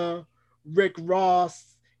 Trina, Rick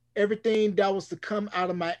Ross, everything that was to come out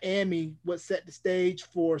of Miami was set the stage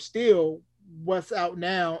for still what's out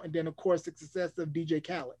now. And then, of course, the success of DJ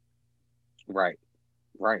Khaled. Right.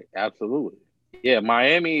 Right. Absolutely. Yeah.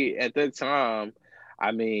 Miami at that time,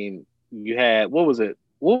 I mean, you had what was it?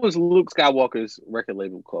 What was Luke Skywalker's record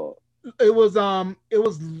label called? It was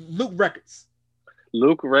Luke Records.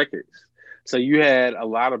 Luke Records. So you had a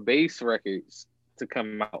lot of bass records to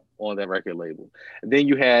come out on that record label. And then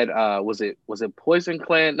you had was it Poison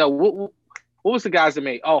Clan? No, what was the guys that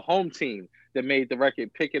made Home Team that made the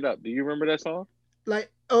record Pick It Up? Do you remember that song?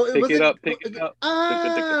 Like, oh, it Pick was it it. up, pick it up,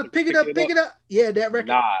 Pick it pick up, it pick up. it up. Yeah, that record.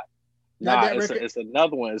 Nah, Not nah, that record. it's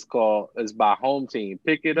another one. It's by Home Team.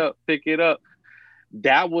 Pick it up, pick it up.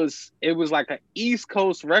 It was like an East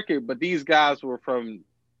Coast record, but these guys were from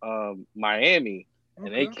Miami, and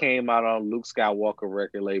they Okay. came out on Luke Skywalker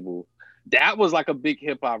record label. That was like a big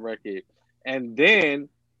hip hop record, and then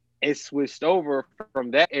it switched over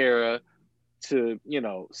from that era to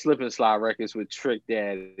Slip and Slide Records with Trick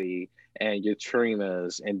Daddy and your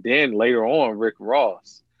Trinas, and then later on Rick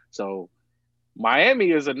Ross. So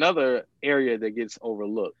Miami is another area that gets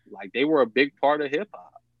overlooked. Like they were a big part of hip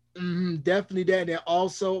hop. Definitely that. And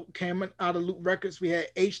also came out of Loop Records. We had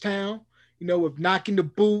H Town, with knocking the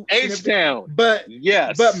boots and H everything. Town, But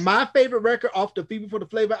yes. my favorite record off the People for the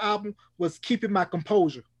Flavor album was Keeping My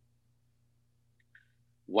Composure.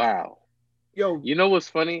 Wow. Yo, You know what's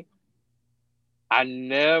funny? I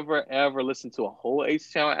never ever listened to a whole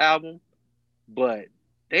H Town album, but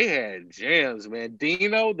they had jams, man.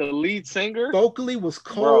 Dino, the lead singer, vocally was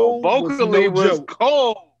bro, cold, was vocally no was joke.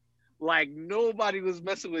 cold. Like nobody was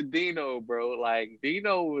messing with Dino, bro. Like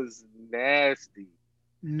Dino was nasty.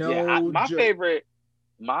 Yeah, No joke.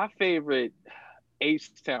 my favorite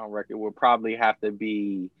H Town record would probably have to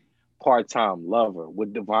be Part Time Lover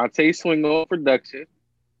with Devontae Swing on production.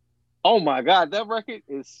 Oh my god, that record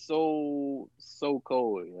is so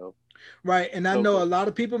cold, Right. And I so know a cold. lot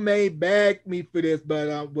of people may bag me for this,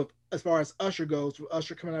 but with as far as Usher goes, with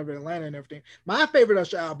Usher coming out of Atlanta and everything, my favorite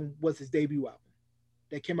Usher album was his debut album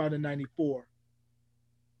that came out in '94.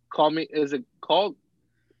 Call me. Is it called?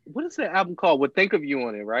 What is that album called? With Think of You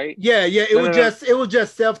on it, right? Yeah, yeah. It No, was no, no. just it was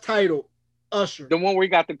just self-titled Usher. The one where you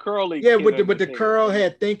got the curly Yeah, kid with the underneath. curl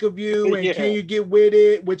had "Think of You" and "Can Yeah, You Get With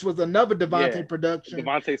It," which was another yeah. Devontae production.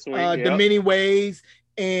 Devontae Swing. The Yep. Many Ways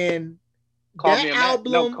and Call that me a Mac.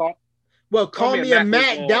 No, album. Well, Call "Call Me a Me a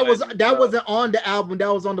Mac was Mac." That was on. that wasn't on the album.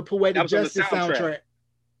 That was on the That Poetic was on the Justice soundtrack. soundtrack.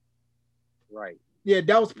 Right. Yeah,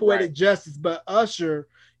 that was Right. Poetic Justice. But Usher,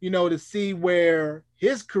 to see where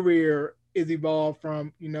his career is evolved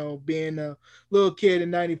from, being a little kid in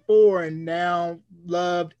 '94 and now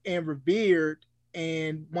loved and revered.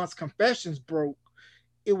 And once Confessions broke,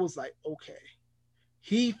 it was like, okay,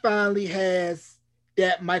 he finally has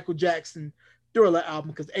that Michael Jackson Thriller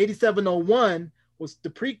album because 8701 was the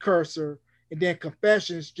precursor and then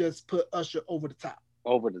Confessions just put Usher over the top.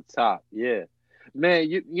 Over the top. Yeah. Man,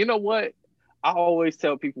 you know what? I always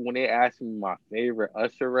tell people when they ask me my favorite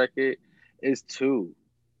Usher record is two.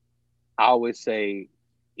 I always say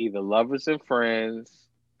either Lovers and Friends.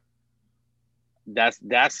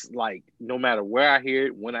 That's like no matter where I hear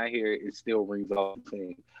it, when I hear it, it still rings off the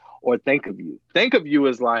same. Or Think of You. Think of You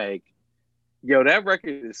is like, yo, that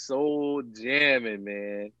record is so jamming,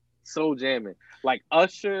 man. So jamming. Like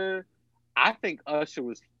Usher, I think Usher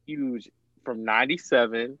was huge from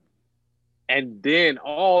 97 and then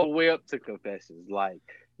all the way up to Confessions. Like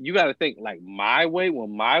you got to think, like My Way,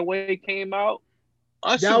 when My Way came out,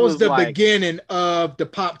 Usher That was was the like, beginning of the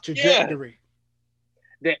pop yeah. trajectory.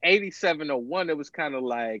 The 8701, it was kind of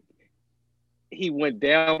like he went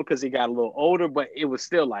down because he got a little older, but it was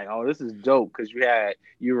still like, oh, this is dope because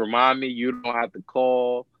you remind me, you don't have to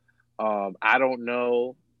call, I don't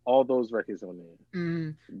know, all those records on there.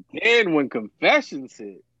 Mm, Then when Confessions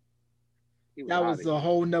hit, he was that out was of a here.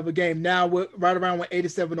 whole nother game. Now, right around when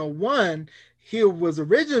 8701, he was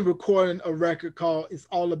originally recording a record called "It's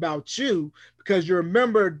All About You" because you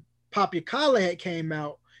remember Poppy Collar had came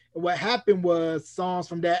out, and what happened was songs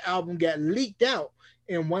from that album got leaked out,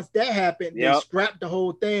 and once that happened, they Yep. scrapped the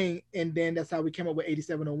whole thing, and then that's how we came up with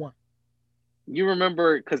 8701. You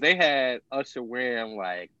remember because they had Usher wearing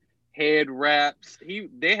like head wraps.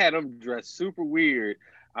 They had him dressed super weird.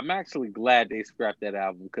 I'm actually glad they scrapped that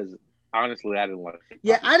album because honestly, I didn't like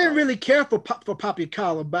Yeah, Poppy I didn't Collar. really care for Poppy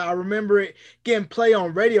Collar, but I remember it getting play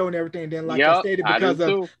on radio and everything. Then, like I Yep, stated, I do because of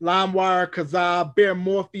too. LimeWire, Kazaa, Bear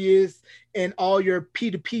Morpheus, and all your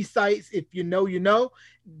P2P sites, if you know, you know,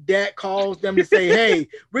 that caused them to say, "Hey,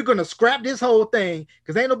 we're gonna scrap this whole thing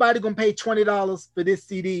because ain't nobody gonna pay $20 for this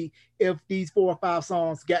CD if these 4 or 5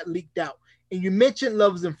 songs got leaked out." And you mentioned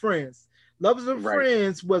Lovers and Friends. Lovers and Right.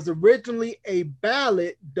 Friends was originally a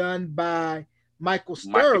ballad done by Michael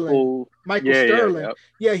Sterling. Michael. Michael Yeah, yeah, Sterling. yeah.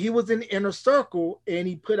 Yeah, he was in Inner Circle and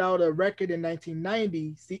he put out a record in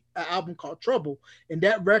 1990, an album called Trouble. And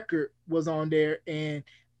that record was on there. And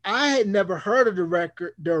I had never heard of the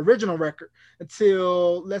record, the original record,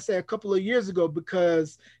 until let's say a couple of years ago,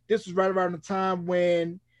 because this was right around the time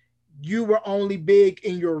when you were only big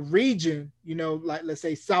in your region, you know, like let's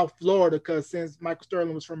say South Florida, because since Michael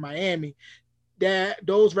Sterling was from Miami, that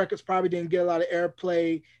those records probably didn't get a lot of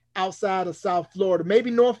airplay outside of South Florida, maybe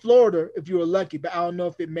North Florida if you were lucky, but I don't know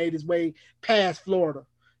if it made its way past Florida,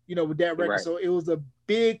 you know, with that record. Right. So it was a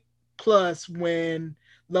big plus when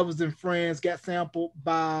Lovers and Friends got sampled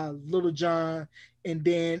by Little John, and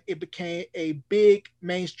then it became a big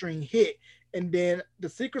mainstream hit. And then the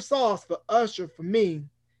secret sauce for Usher for me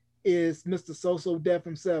is Mr. So Def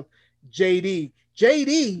himself, JD.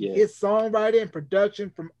 JD, Yeah. his songwriting and production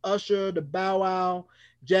from Usher to Bow Wow,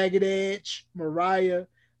 Jagged Edge, Mariah.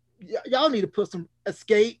 Y'all need to put some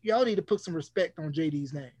Escape. Y'all need to put some respect on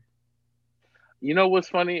JD's name. You know what's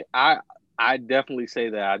funny? I definitely say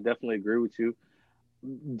that. I definitely agree with you.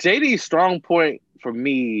 JD's strong point for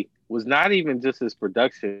me was not even just his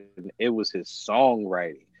production, it was his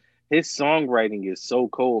songwriting. His songwriting is so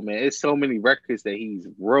cool, man. It's so many records that he's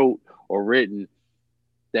wrote or written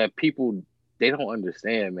that people they don't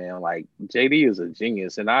understand, man. Like JD is a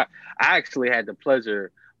genius, and I actually had the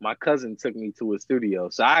pleasure. My cousin took me to his studio,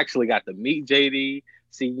 so I actually got to meet JD,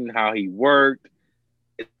 seeing how he worked,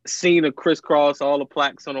 seeing the crisscross, all the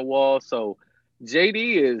plaques on the wall. So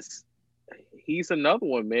JD is he's another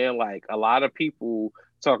one, man. Like a lot of people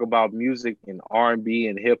talk about music and R&B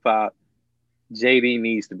and hip hop. JD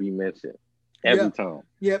needs to be mentioned every Yep. time.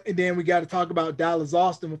 Yep. And then we got to talk about Dallas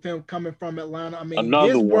Austin with him coming from Atlanta. I mean, Another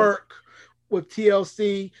his one. work with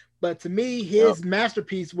TLC, but to me, Yep. his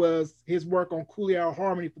masterpiece was his work on Coolio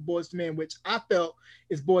Harmony for Boys to Men, which I felt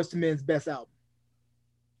is Boys to Men's best album.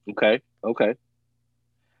 Okay. Okay.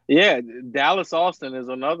 Yeah, Dallas Austin is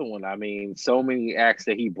another one. I mean, so many acts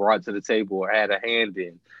that he brought to the table or had a hand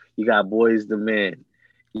in. You got Boys the Men.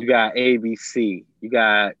 You got ABC. You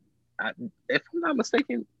got, if I'm not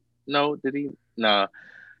mistaken, no, did he? Nah.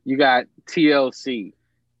 You got TLC,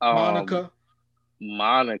 um, Monica.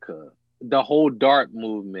 Monica, the whole Dark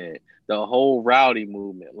movement, the whole Rowdy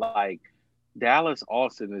movement. Like Dallas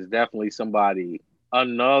Austin is definitely somebody,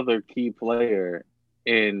 another key player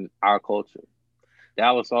in our culture.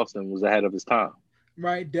 Dallas Austin was ahead of his time.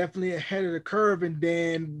 Right, definitely ahead of the curve. And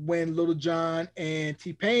then when Little John and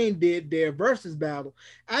T Pain did their versus battle,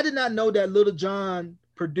 I did not know that Little John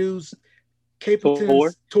produced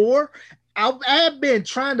Tour. Capleton's tour. I have been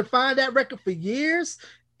trying to find that record for years,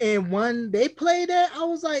 and when they played that, I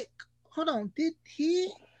was like, "Hold on, did he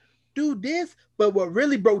do this?" But what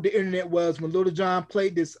really broke the internet was when Little John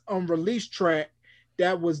played this unreleased track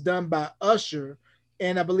that was done by Usher,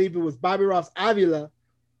 and I believe it was Bobby Ross Avila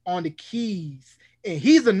on the keys. And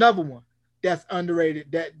he's another one that's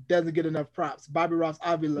underrated that doesn't get enough props. Bobby Ross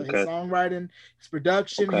Avila, his Okay. songwriting, his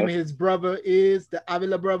production, him Okay. and his brother is the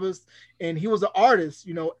Avila brothers, and he was an artist,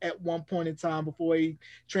 at one point in time before he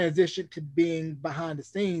transitioned to being behind the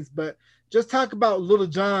scenes. But just talk about Little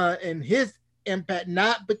John and his impact,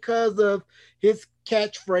 not because of his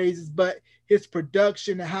catchphrases, but his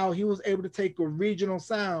production and how he was able to take a regional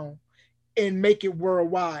sound and make it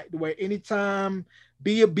worldwide. The way anytime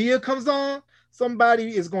Bia Bia comes on,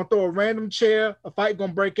 somebody is gonna throw a random chair, a fight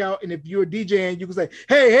gonna break out, and if you're a DJ and you can say,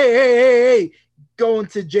 hey, go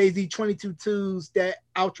into Jay-Z 22's that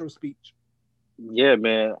outro speech. Yeah,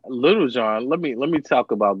 man. Little John. Let me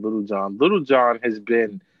talk about Little John. Little John has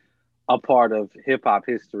been a part of hip hop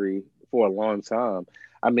history for a long time.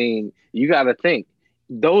 I mean, you got to think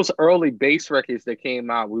those early bass records that came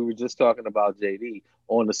out. We were just talking about JD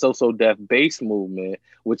on the So So Def bass movement,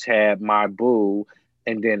 which had My Boo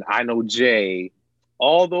and then I Know Jay.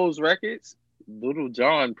 All those records, Little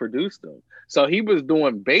John produced them. So he was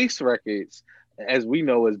doing bass records, as we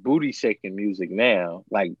know as booty shaking music now.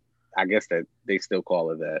 Like I guess that they still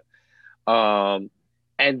call it that.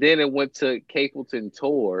 And then it went to Capleton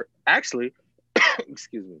Tour. Actually,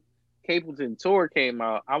 excuse me, Capleton Tour came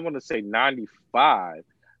out, I want to say 95.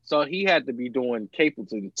 So he had to be doing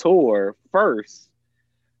Capleton Tour first.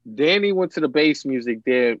 Then he went to the bass music,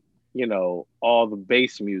 did, all the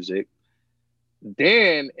bass music.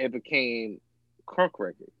 Then it became Crunk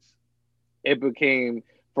Records. It became,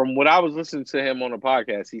 from what I was listening to him on the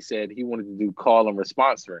podcast, he said he wanted to do call and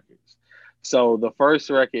response records. So the first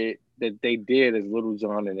record that they did as Little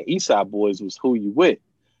John and the Eastside Boys was Who You With.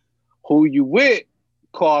 Who You With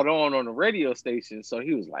caught on the radio station. So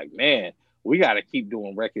he was like, man, we got to keep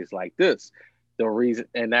doing records like this.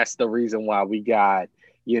 And that's the reason why we got,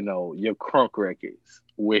 your Crunk records,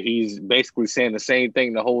 where he's basically saying the same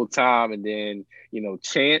thing the whole time. And then,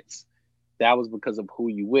 Chance, that was because of Who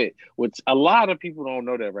You With, which a lot of people don't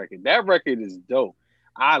know that record. That record is dope.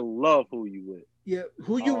 I love Who You With. Yeah,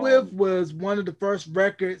 Who You With was one of the first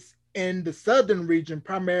records in the southern region,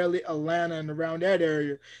 primarily Atlanta and around that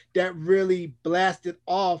area, that really blasted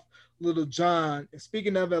off Little John. And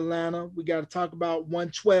speaking of Atlanta, we got to talk about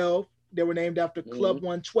 112. They were named after Club Mm-hmm.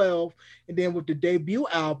 112. And then with the debut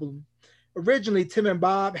album, originally Tim and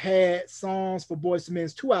Bob had songs for Boyz II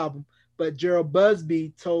Men's 2 album, but Gerald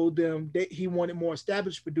Busby told them that he wanted more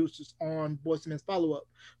established producers on Boyz II Men's follow-up.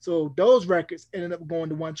 So those records ended up going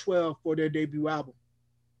to 112 for their debut album.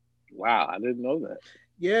 Wow, I didn't know that.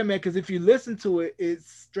 Yeah, man, because if you listen to it, it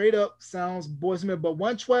straight up sounds Boyz II Men. But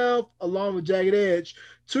 112, along with Jagged Edge,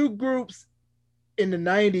 two groups in the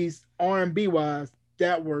 90s, R&B wise,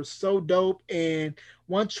 that were so dope. And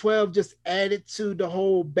 112 just added to the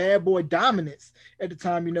whole bad boy dominance at the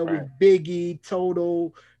time, Right. with Biggie,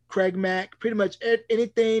 Total, Craig Mack, pretty much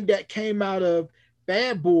anything that came out of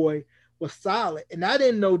Bad Boy was solid. And I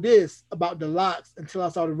didn't know this about the Locks until I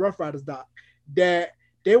saw the Rough Riders doc, that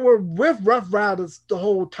they were with Rough Riders the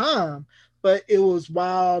whole time, but it was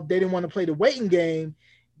while they didn't want to play the waiting game.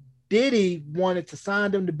 Diddy wanted to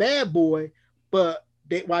sign them to Bad Boy, but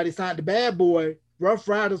while they signed the Bad Boy, Rough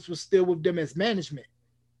Riders was still with them as management.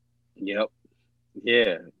 Yep.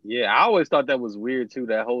 Yeah. Yeah. I always thought that was weird too,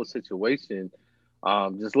 that whole situation.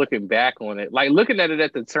 Just looking back on it, like looking at it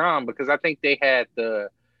at the time, because I think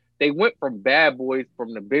they went from Bad Boys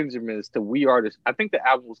from the Benjamins to We Are the, I think the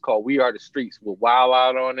album was called We Are the Streets with Wild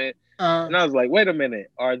Out on it. Uh, And I was like, wait a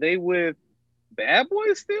minute, are they with Bad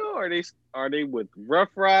Boys still? Or are they with Rough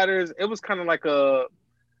Riders? It was kind of like a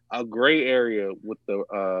gray area with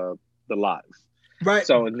the Locks. right,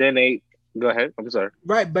 So and then they go ahead. I'm sorry.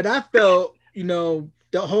 right. But I felt, the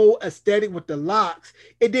whole aesthetic with the Locks,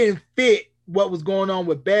 it didn't fit what was going on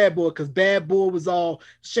with Bad Boy, because Bad Boy was all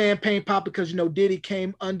champagne pop because Diddy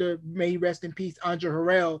came under, may he rest in peace, Andre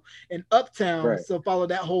Harrell and Uptown. Right. So follow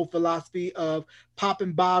that whole philosophy of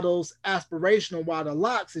popping bottles, aspirational, while the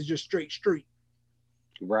Locks is just straight street.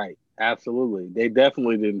 Right. Absolutely. They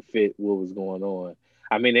definitely didn't fit what was going on.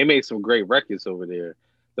 I mean, they made some great records over there.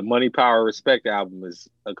 The Money Power Respect album is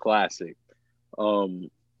a classic. Um,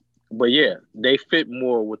 but yeah, they fit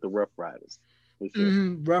more with the Rough Riders for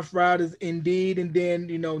sure. Rough Riders, indeed. And then,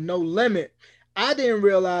 No Limit. I didn't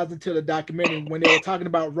realize until the documentary when they were talking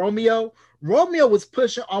about Romeo. Romeo was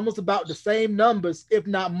pushing almost about the same numbers, if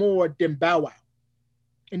not more, than Bow Wow.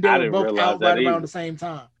 And they I were didn't both realize out that right around either. the same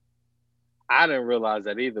time. I didn't realize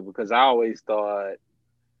that either because I always thought,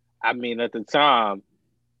 I mean, at the time,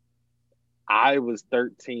 I was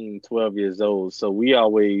 13, 12 years old. So we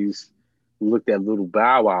always looked at Little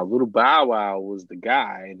Bow Wow. Little Bow Wow was the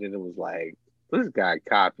guy, and then it was like this guy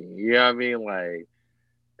copying. You know what I mean? Like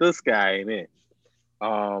this guy ain't it.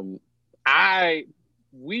 Um, I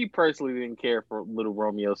we personally didn't care for Little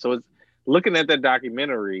Romeo, so it's looking at that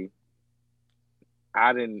documentary.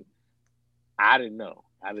 I didn't I didn't know.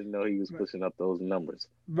 I didn't know he was pushing up those numbers.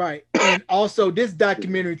 Right. And also this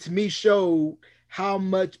documentary to me showed how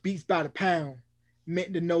much Beats by the Pound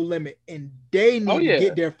meant to No Limit. And they Oh need to yeah,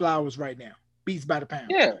 get their flowers right now. Beats by the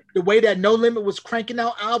Pound. yeah, The way that No Limit was cranking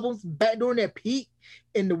out albums back during their peak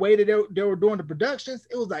and the way that they were doing the productions,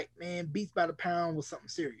 it was like, man, Beats by the Pound was something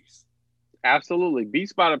serious. absolutely.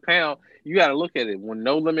 Beats by the pound. You got to look at it. When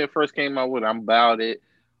No Limit first came out with, I'm about it.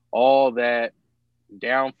 All that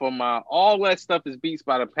down for my all that stuff is Beats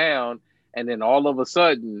by the pound, and then all of a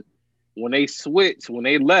sudden, when they switched, when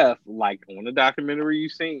they left, like on the documentary you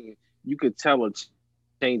seen, you could tell a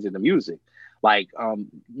change in the music. Like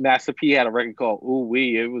Master P had a record called Ooh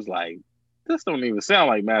Wee. It was like this don't even sound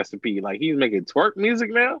like Master P. Like he's making twerk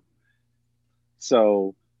music now.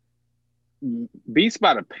 So Beats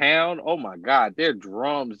by the Pound, oh my God, their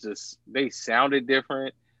drums just they sounded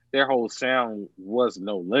different. Their whole sound was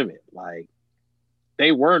no limit. Like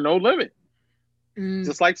they were no limit. Mm,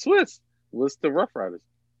 Just like Swiss was the Rough Riders.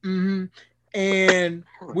 hmm And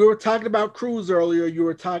we were talking about Cruise earlier. We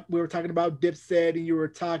were talking about Dipset, and you were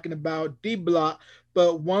talking about D Block.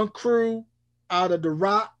 But one crew out of the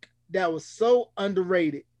Rock that was so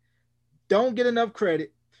underrated, don't get enough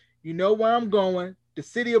credit. You know where I'm going? The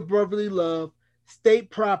City of Brotherly Love, State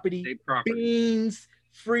Property, State Property. Beans,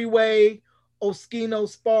 Freeway, Oskino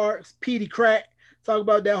Sparks, Petey Crack. Talk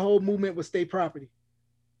about that whole movement with State Property.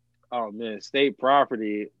 Oh man, State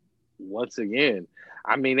Property. Once again,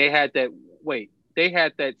 I mean they had that. Wait, they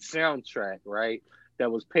had that soundtrack right that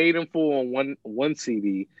was paid in full on one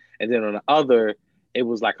CD, and then on the other it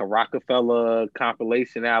was like a Rockefeller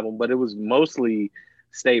compilation album, but it was mostly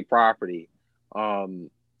State Property. Um,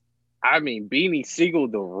 I mean Beanie Siegel,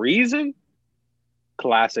 The Reason,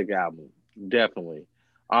 classic album, definitely.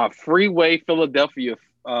 Freeway Philadelphia,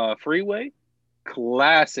 Freeway,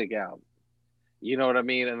 classic album. You know what I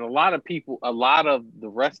mean? And a lot of people, a lot of the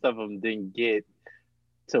rest of them didn't get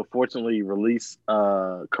to fortunately release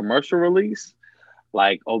commercial release,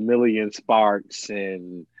 like O'Million Sparks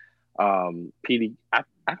and PD. I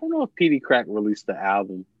don't know if PD Crack released the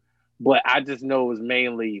album, but I just know it was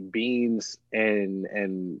mainly Beans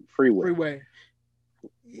and Freeway Freeway.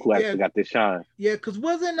 who Yeah, actually got this shine. yeah, because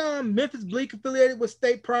wasn't Memphis Bleak affiliated with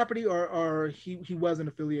State Property, or he wasn't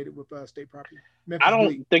affiliated with State Property? I Memphis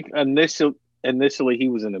Bleak. don't think initially he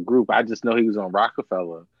was in a group. I just know he was on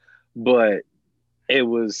Rockefeller, but it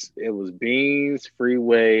was Beans,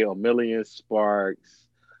 Freeway, A Million Sparks,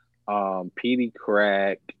 PD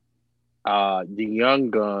Crack, the Young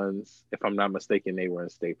Guns. If I'm not mistaken, they were in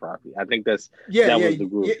State Property. I think Yeah, that yeah, was the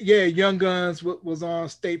group. yeah. Young Guns was on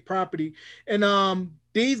State Property, and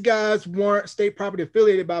these guys weren't State Property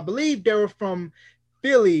affiliated, but I believe they were from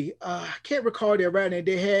Philly. I can't recall their right name.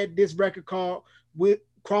 They had this record called "With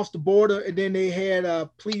Cross the Border," and then they had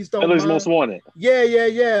 "Please Don't Philly's Mind." Most Wanted.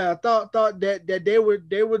 Yeah. I thought that they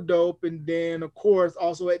were dope, and then of course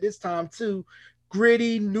also at this time too,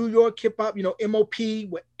 gritty New York hip hop. MOP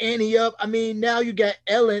with Annie Up. I mean, now you got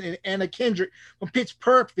Ellen and Anna Kendrick from Pitch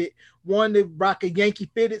Perfect, one to rock a Yankee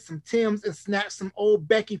fitted, some Tims, and snatch some old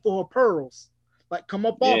Becky for her pearls. Like, come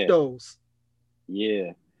up off Yeah, those.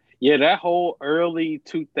 yeah, yeah. That whole early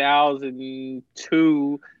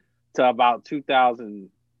 2002 to about 2000,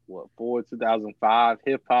 what 2005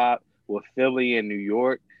 hip hop with Philly and New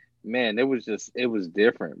York. Man, it was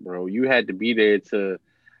different, bro. You had to be there to.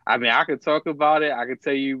 I mean, I could talk about it. I could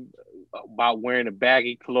tell you about wearing a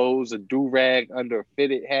baggy clothes, a do rag under a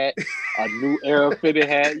fitted hat, a new era fitted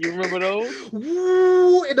hat. You remember those?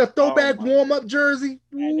 Woo! In a Oh throwback my warm up jersey.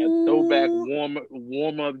 and a throwback Woo!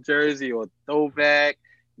 warm up jersey or throwback.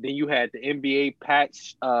 Then you had the NBA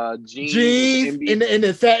patch jeans with the Jeans NBA. in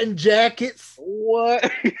the satin jackets,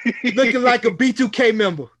 What? looking like a B2K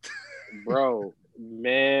member. Bro,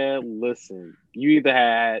 man, listen. You either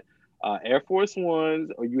had Air Force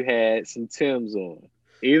Ones or you had some Tims on.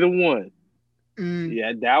 Either one. Mm,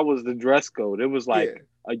 Yeah, that was the dress code. It was yeah, like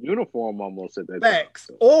a uniform almost at that time. facts.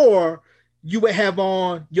 So, Or you would have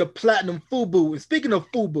on your platinum FUBU. And speaking of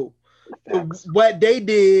FUBU, facts. what they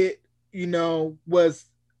did, was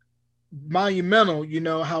monumental.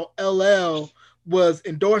 How LL was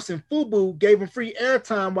endorsing FUBU, gave him free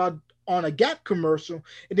airtime while on a Gap commercial,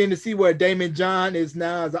 and then to see where Damon John is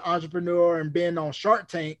now as an entrepreneur and being on Shark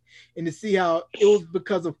Tank, and to see how it was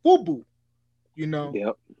because of FUBU. You know,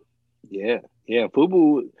 Yep. Yeah. Yeah.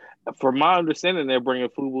 Fubu, from my understanding, they're bringing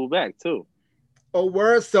Fubu back too. Oh,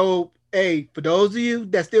 word. So, hey, for those of you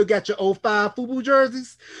that still got your '05 FUBU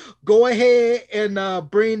jerseys, go ahead and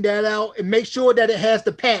bring that out and make sure that it has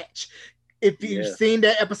the patch. If you've Yeah. seen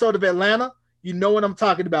that episode of Atlanta, you know what I'm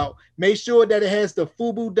talking about. Make sure that it has the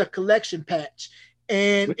FUBU the collection patch,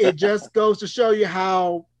 and it just goes to show you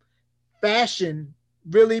how fashion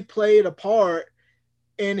really played a part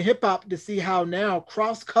in hip hop. To see how now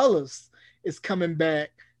cross colors is coming back.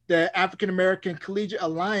 The African American Collegiate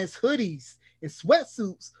Alliance hoodies and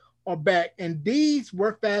sweatsuits are back, and these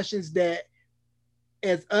were fashions that,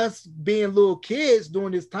 as us being little kids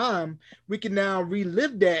during this time, we can now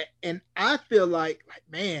relive that. And I feel like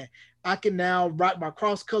man, I can now rock my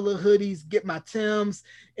cross color hoodies, get my Tims,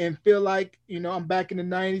 and feel like I'm back in the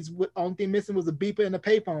 '90s. With only thing missing was a beeper and a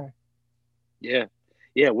payphone. Yeah.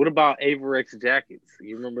 Yeah. What about Averex jackets?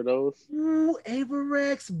 You remember those? Ooh,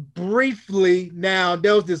 Averex briefly. Now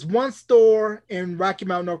there was this one store in Rocky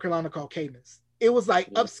Mount, North Carolina called Caymans. It was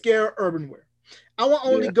like Mm. upscale urban wear. I would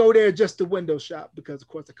only Yeah. go there just to window shop because, of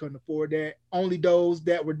course, I couldn't afford that. Only those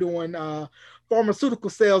that were doing pharmaceutical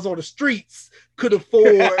sales on the streets could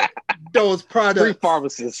afford those Street products.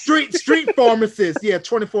 pharmacists. Street pharmacists, yeah,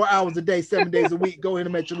 24 hours a day, 7 days a week. Go in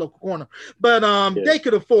and at your local corner, but Yeah. they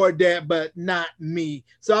could afford that, but not me.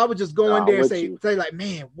 So I would just go in Nah, I'm there and with say you. like,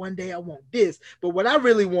 man, one day I want this. But what I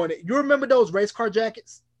really wanted, you remember those race car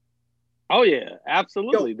jackets? Oh yeah,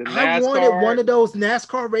 Yo, absolutely. The I wanted one NASCAR. of those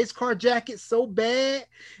NASCAR race car jackets so bad.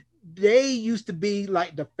 They used to be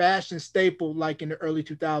like the fashion staple, like in the early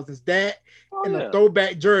 2000s. That Oh and a yeah.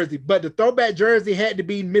 throwback jersey, but the throwback jersey had to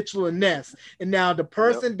be Mitchell and Ness. And now the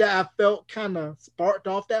Yep. person that I felt kind of sparked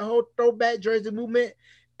off that whole throwback jersey movement,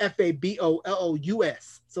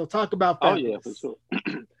 Fabolous. So talk about Oh yeah, for Fabulous. sure.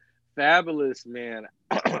 Fabulous, man.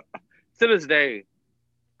 To this day,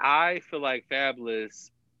 I feel like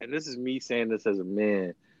Fabulous, and this is me saying this as a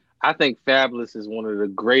man. I think Fabulous is one of the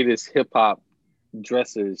greatest hip hop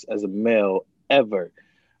dressers as a male ever.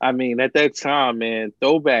 I mean, at that time, man,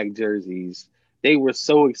 throwback jerseys, they were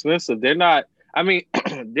so expensive. They're not, I mean,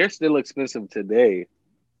 they're still expensive today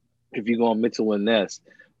if you go on Mitchell and Ness,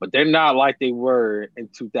 but they're not like they were in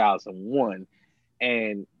 2001.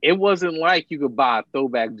 And it wasn't like you could buy a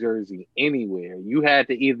throwback jersey anywhere. You had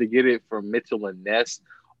to either get it from Mitchell and Ness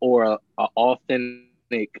or a authentic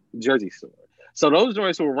jersey store. So those joints were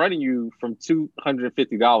running you from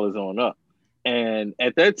 $250 on up. And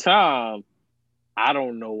at that time, I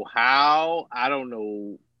don't know how, I don't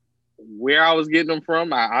know where I was getting them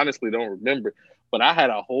from. I honestly don't remember. But I had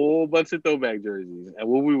a whole bunch of throwback jerseys. And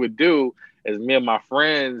what we would do is me and my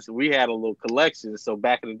friends, we had a little collection. So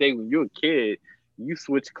back in the day when you were a kid, you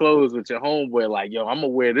switch clothes with your homeboy, like, yo, I'm gonna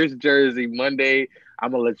wear this jersey Monday.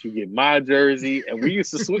 I'm gonna let you get my jersey. And we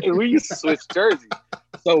used to switch jerseys.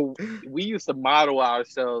 So we used to model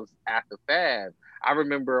ourselves after Fab. I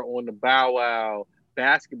remember on the Bow Wow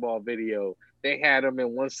basketball video, they had him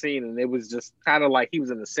in one scene and it was just kind of like he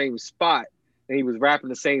was in the same spot and he was rapping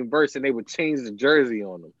the same verse and they would change the jersey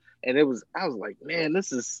on him. And I was like, man,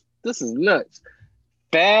 this is nuts.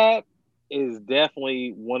 Fab is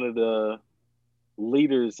definitely one of the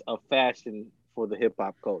leaders of fashion for the hip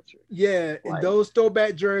hop culture. Yeah, and Like, those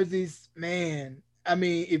throwback jerseys, man. I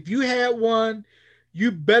mean, if you had one,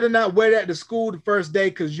 you better not wear that to school the first day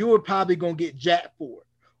because you were probably gonna get jacked for it.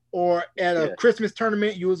 Or at a yeah, Christmas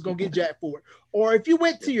tournament, you was gonna get jacked for it. Or if you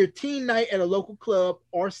went to yeah, your teen night at a local club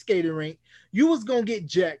or skating rink, you was gonna get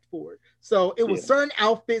jacked for it. So it was yeah, certain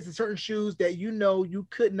outfits and certain shoes that you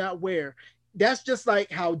could not wear. That's just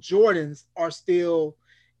like how Jordans are still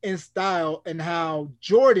in style and how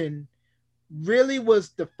Jordan really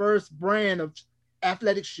was the first brand of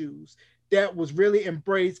athletic shoes that was really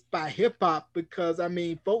embraced by hip hop because I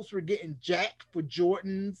mean folks were getting jacked for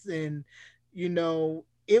Jordans and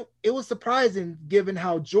it was surprising given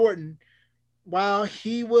how Jordan, while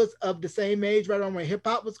he was of the same age right on when hip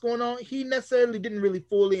hop was going on, he necessarily didn't really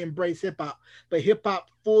fully embrace hip hop, but hip hop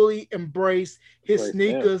fully embraced his embrace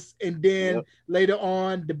him. sneakers and then Yep, later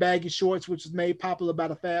on the baggy shorts, which was made popular by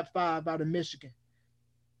the Fab Five out of Michigan.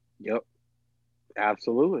 yep,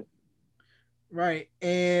 absolutely. Right.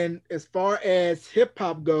 And as far as hip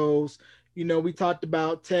hop goes, we talked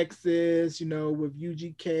about Texas, with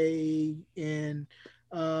UGK. And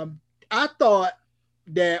um, I thought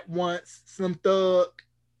that once Slim Thug,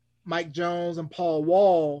 Mike Jones, and Paul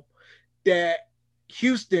Wall, that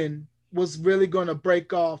Houston was really going to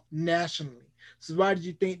break off nationally. So why did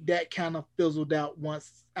you think that kind of fizzled out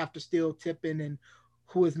once after Steel Tipping and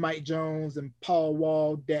who is Mike Jones and Paul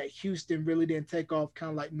Wall, that Houston really didn't take off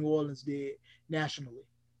kind of like New Orleans did nationally?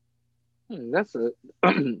 That's a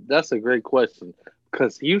that's a great question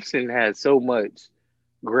because Houston had so much.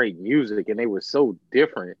 great music, and they were so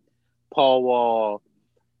different. Paul Wall,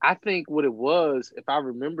 I think what it was, if I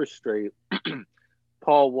remember straight,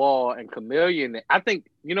 Paul Wall and Chameleon. I think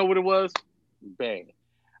you know what it was. Bang.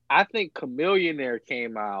 I think Chameleonaire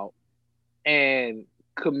came out, and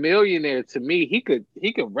Chameleonaire to me, he could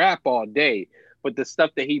rap all day, but the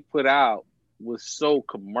stuff that he put out was so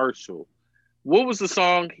commercial. What was the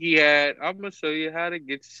song he had? I'm gonna show you how to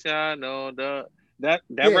get shine on the that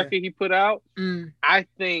Yeah. record he put out. Mm, I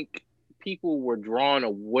think people were drawn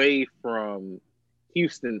away from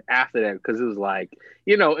Houston after that because it was like,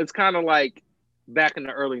 it's kind of like back in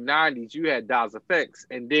the early '90s, you had Daz Effects,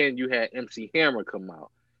 and then you had MC Hammer come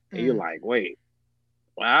out, and you're mm. like, wait,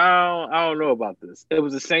 well, I don't know about this. It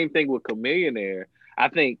was the same thing with Chameleonaire. I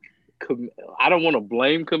think I don't want to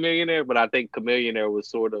blame Chameleonaire, but I think Chameleonaire was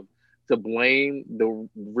sort of to blame the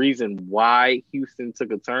reason why Houston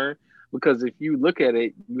took a turn. Because if you look at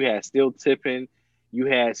it, you had Still Tipping, you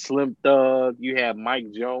had Slim Thug, you had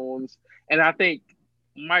Mike Jones, and I think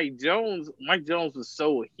Mike Jones was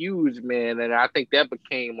so huge, man, and I think that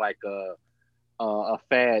became like a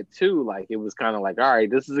fad too. Like it was kind of like, all right,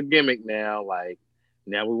 this is a gimmick now. Like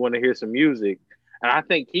now we want to hear some music, and I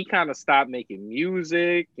think he kind of stopped making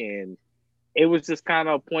music, and it was just kind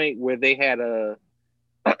of a point where they had a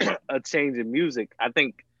change in music. I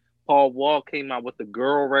think Paul Wall came out with the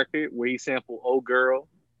Girl record where he sampled "Oh Girl,"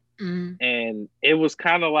 Mm, and it was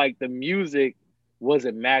kind of like the music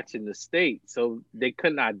wasn't matching the state, so they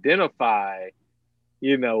couldn't identify,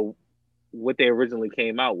 you know, what they originally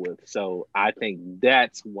came out with. So I think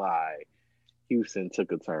that's why Houston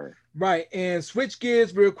took a turn. right. And switch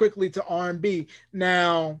gears real quickly to R&B.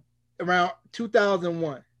 Now, around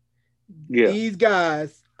 2001, Yeah. these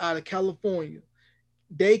guys out of California,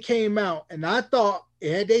 they came out, and I thought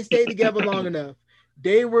had they stayed together long enough,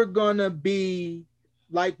 they were gonna be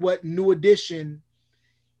like what New Edition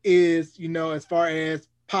is, as far as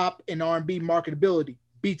pop and R&B marketability,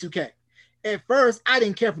 B2K. At first, I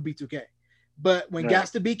didn't care for B2K. But when Right.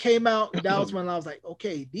 Gots to Be came out, that was when I was like,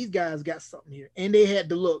 okay, these guys got something here. And they had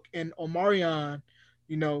the look. And Omarion,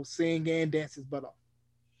 sing and dance his butt off.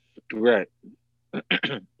 Right.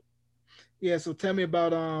 Yeah, so tell me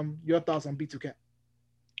about your thoughts on B2K.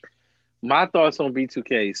 My thoughts on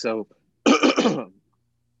B2K. So I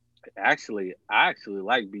actually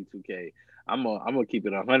like B2K. I'm gonna keep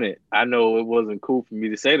it 100. I know it wasn't cool for me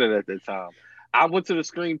to say that at that time. I went to the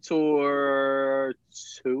Scream Tour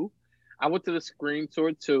 2. I went to the Scream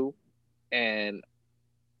Tour 2, and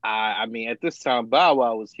I mean at this time Bow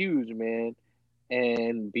Wow was huge, man,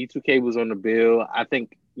 and B2K was on the bill. I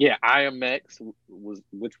think, yeah, IMX was,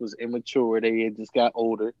 which was immature. They had just got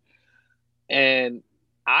older, and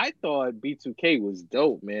I thought B2K was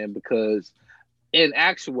dope, man, because in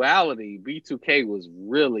actuality, B2K was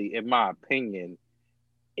really, in my opinion,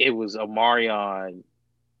 it was Omarion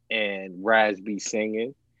and Raz B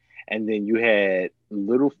singing, and then you had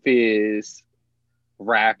Little Fizz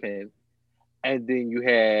rapping, and then you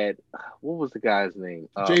had, what was the guy's name?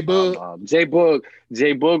 J Bug. J Boog.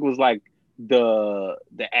 J Boog was like the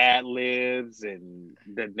ad libs and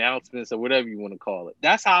the announcements or whatever you want to call it.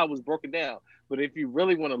 That's how it was broken down. But if you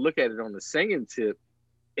really want to look at it on the singing tip,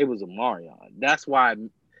 it was a Marion. That's why,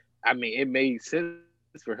 I mean, it made sense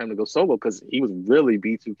for him to go solo because he was really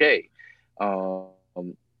B2K. Um,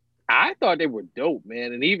 I thought they were dope,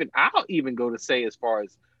 man. And I'll even go to say, as far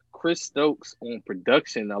as Chris Stokes on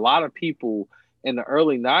production, a lot of people in the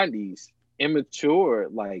early '90s, immature,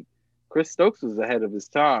 like Chris Stokes was ahead of his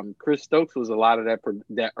time. Chris Stokes was a lot of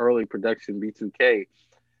that early production B2K,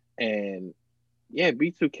 and yeah,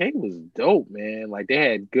 B2K was dope, man. Like they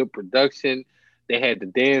had good production, they had the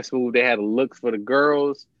dance move, they had the looks for the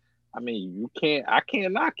girls. I mean, I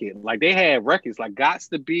can't knock it. Like they had records like "Gots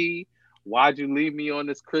to Be," "Why'd You Leave Me on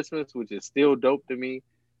This Christmas," which is still dope to me.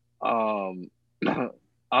 Um,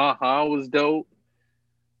 was dope.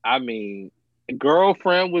 I mean,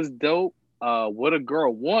 Girlfriend was dope. What a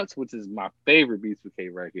Girl Wants, which is my favorite B2K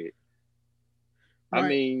record. I Right.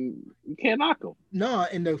 mean, you can't knock them. No,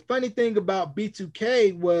 and the funny thing about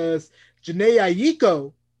B2K was Janae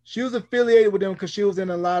Aiko. She was affiliated with them because she was in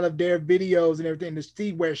a lot of their videos and everything. To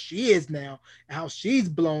see where she is now and how she's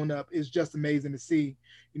blown up is just amazing to see,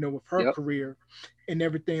 with her Yep. career and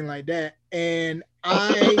everything like that. And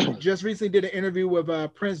I just recently did an interview with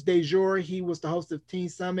Prince Dejour. He was the host of Teen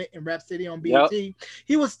Summit and Rap City on Yep. BET.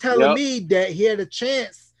 He was telling Yep. me that he had a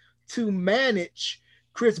chance to manage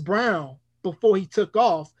Chris Brown before he took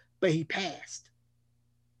off, but he passed.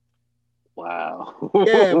 Wow.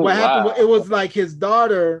 Yeah, what happened? It Wow. was like his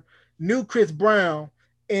daughter knew Chris Brown,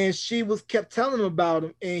 And she was kept telling him about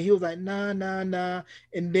him, and he was like, nah, nah, nah.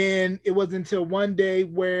 And then it wasn't until one day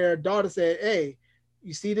where daughter said, hey,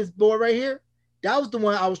 you see this boy right here? That was the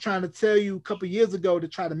one I was trying to tell you a couple years ago to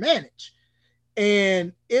try to manage.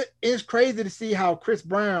 And it's crazy to see how Chris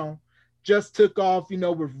Brown just took off,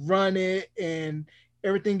 with Run It and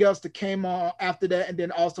everything else that came on after that. And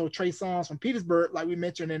then also Trey Songz from Petersburg, like we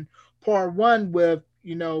mentioned in part one with,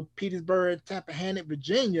 Petersburg, Tappahannock,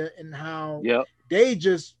 Virginia, and how Yep. they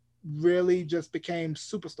just really just became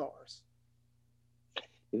superstars.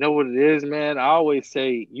 You know what it is, man? I always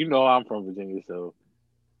say, I'm from Virginia, so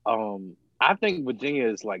I think Virginia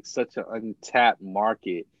is like such an untapped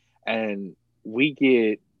market, and we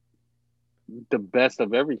get the best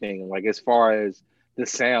of everything. Like as far as the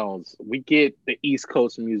sounds, we get the East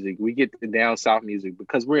Coast music, we get the down south music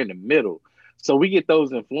because we're in the middle. So we get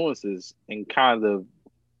those influences and kind of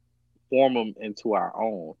form them into our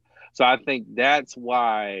own. So I think that's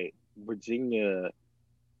why Virginia,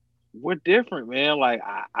 we're different, man. Like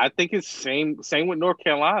I think it's same with North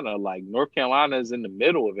Carolina. Like North Carolina is in the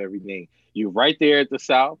middle of everything. You're right there at the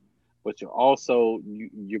south, but you're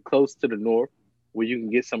close to the north where you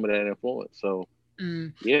can get some of that influence. So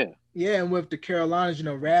Mm, yeah. yeah, and with the Carolinas,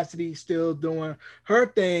 Rhapsody still doing her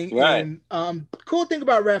thing. Right. And cool thing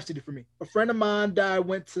about Rhapsody for me, a friend of mine that I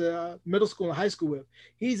went to middle school and high school with,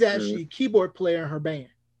 he's Mhm. actually a keyboard player in her band.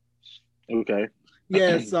 Okay.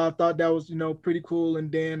 Yeah, so I thought that was, pretty cool.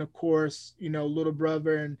 And then of course, Little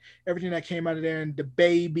Brother and everything that came out of there, and the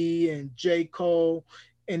baby and J. Cole.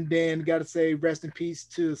 And then gotta say rest in peace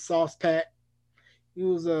to Sauce Pat. He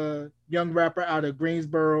was a young rapper out of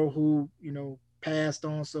Greensboro who, passed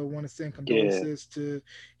on. So I want to send Yeah. condolences to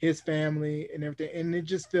his family and everything. And it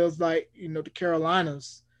just feels like, the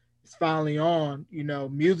Carolinas is finally on,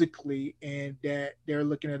 musically, and that they're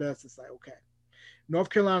looking at us. It's like, okay, North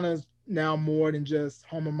Carolina is now more than just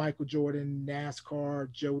home of Michael Jordan,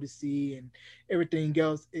 NASCAR, Jodeci, and everything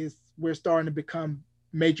else. Is we're starting to become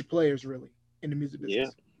major players really in the music Yeah.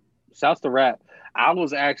 business. Shouts to Rap. I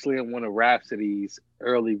was actually in one of Rhapsody's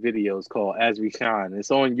early videos called As We Shine. It's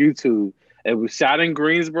on YouTube. It was shot in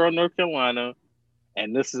Greensboro, North Carolina.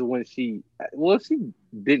 And this is when she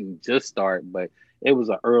didn't just start, but it was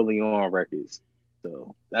an early on record.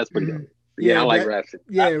 So that's pretty dope. Mhm. Yeah, I like Yeah, Rhapsody.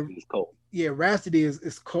 yeah, Rhapsody is cold. Rhapsody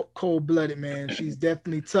is cold blooded, man. She's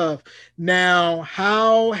definitely tough. Now,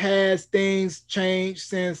 how has things changed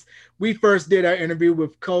since we first did our interview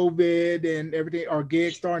with COVID and everything? Are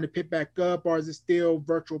gigs starting to pick back up, or is it still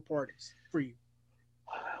virtual parties for you?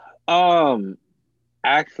 Um,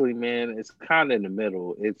 Actually, man, it's kind of in the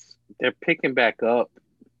middle. They're picking back up,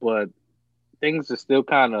 but things are still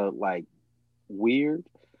kind of like weird.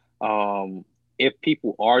 Um, if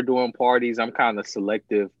people are doing parties, I'm kind of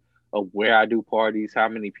selective of where I do parties, how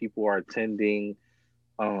many people are attending,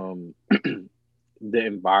 um, the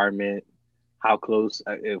environment, how close,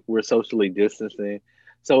 if we're socially distancing.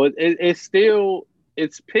 So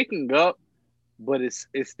it's picking up, but it's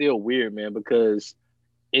still weird, man, because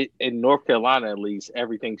in North Carolina at least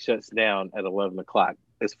everything shuts down at 11 o'clock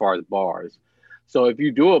as far as bars. So if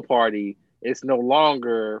you do a party, it's no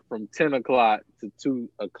longer from 10 o'clock to 2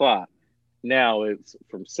 o'clock. Now it's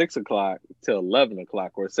from 6 o'clock to 11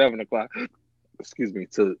 o'clock or 7 o'clock. Excuse me,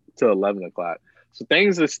 to 11 o'clock. So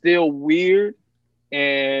things are still weird,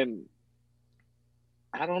 and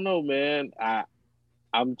I don't know, man.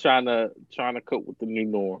 I'm trying to cope with the new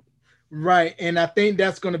norm. Right. And I think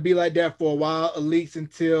that's going to be like that for a while, at least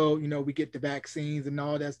until, we get the vaccines and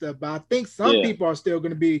all that stuff. But I think some Yeah, people are still going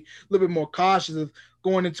to be a little bit more cautious of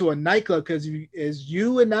going into a nightclub because as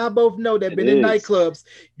you and I both know that it been in is. nightclubs,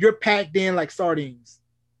 you're packed in like sardines.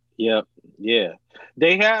 Yep. Yeah.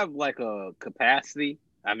 They have like a capacity.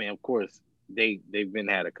 I mean, of course, they've been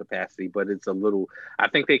at a capacity, but it's a little. I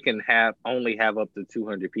think they can have only have up to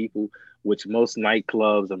 200 people, which most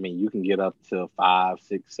nightclubs. I mean, you can get up to five,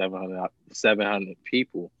 six, 700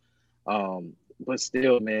 people. But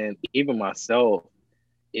still, man, even myself,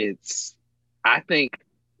 it's. I think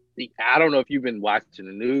I don't know if you've been watching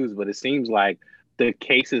the news, but it seems like the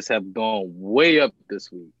cases have gone way up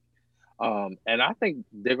this week. And I think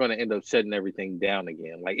they're going to end up shutting everything down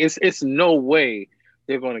again. Like it's no way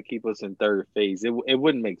they're going to keep us in third phase. It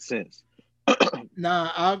wouldn't make sense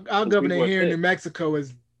Nah, our because governor people are here in New sick. Mexico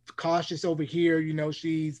is cautious over here.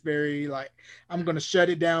 She's very like, I'm going to shut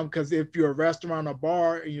it down because if you're a restaurant or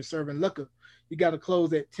bar and you're serving liquor, you got to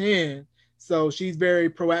close at 10. So she's very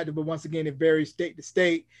proactive, but once again, it varies state to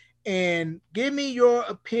state. And give me your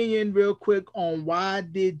opinion real quick on why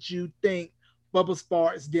did you think Bubba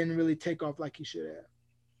Sparks didn't really take off like he should have?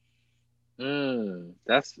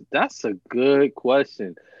 That's a good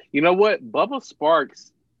question. You know what? Bubba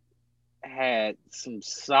Sparks. had some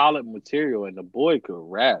solid material, and the boy could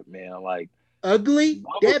rap, man. Like Ugly,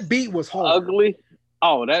 that Bubba's beat was hard. ugly.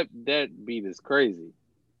 Oh, that beat is crazy.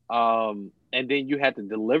 And then you had the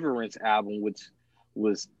Deliverance album, which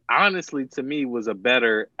was honestly to me was a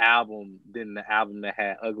better album than the album that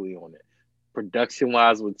had Ugly on it. Production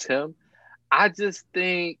wise with Tim, I just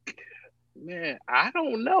think, man, I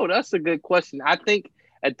don't know. That's a good question. I think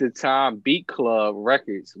at the time, Beat Club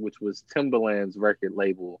Records, which was Timbaland's record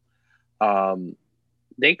label, um,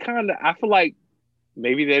 they kind of, I feel like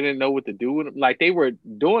maybe they didn't know what to do with them. Like they were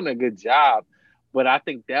doing a good job, but I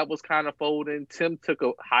think that was kind of folding. Tim took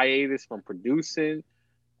a hiatus from producing.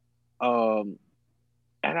 Um,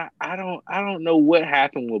 and I don't know what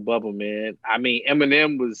happened with Bubba, man. I mean,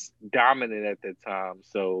 Eminem was dominant at that time,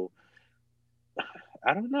 so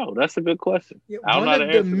I don't know. That's a good question. Yeah, I don't know one how to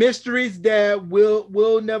of the answer that. mysteries that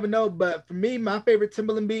we'll never know. But for me, my favorite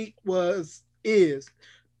Timbaland beat is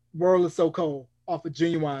 "World is So Cold" off of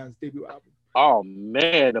Genuine's debut album. Oh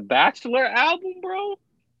man, the Bachelor album, bro.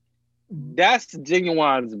 That's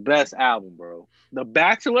Genuine's best album, bro. The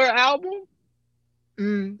Bachelor album,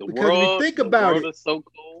 Because if you the world is so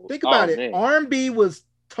cold. think Oh about it, man, R&B was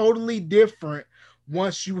totally different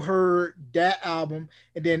once you heard that album,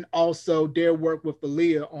 and then also their work with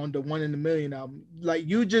Aaliyah on the One in a Million album. Like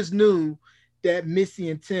you just knew that Missy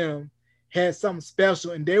and Tim had something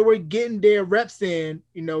special, and they were getting their reps in,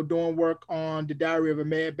 doing work on the Diary of a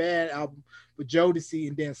Mad Bad album with Jodeci,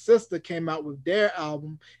 and then Sister came out with their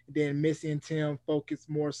album, and then Missy and Tim focused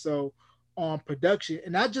more so on production.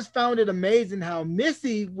 And I just found it amazing how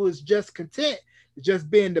Missy was just content to just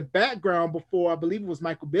be in the background before I believe it was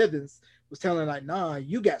Michael Bivins was telling like, nah,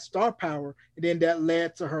 you got star power. And then that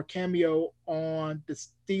led to her cameo on the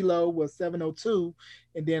Stilo was 702.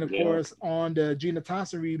 And then of yeah, course on the Gina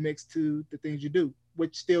Thompson remix to The Things You Do,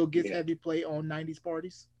 which still gets yeah, heavy play on 90s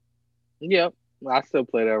parties. yeah. I still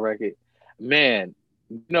play that record, man.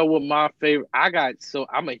 You know what my favorite?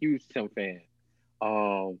 I'm a huge Tim fan.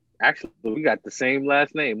 Actually, we got the same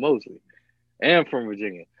last name, Mosley, and from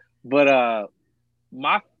Virginia. But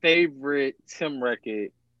my favorite Tim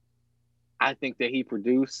record, I think that he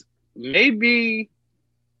produced, maybe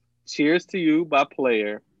 "Cheers to You" by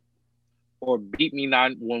Player or "Beat Me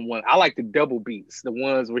 911." I like the double beats, the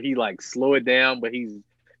ones where he like slow it down, but he's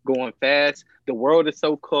going fast. "The World is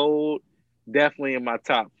So Cold," definitely in my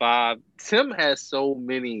top five. Tim has so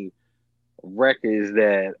many records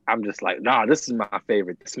that I'm just like, nah, this is my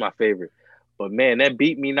favorite. This is my favorite. But man, that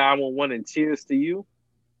 "Beat Me 911" and "Cheers to You,"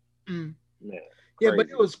 Mm. man, Yeah, but it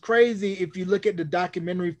crazy. was crazy if you look at the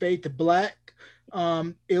documentary Fade to Black.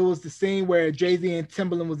 It was the scene where Jay-Z and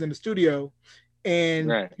Timbaland was in the studio and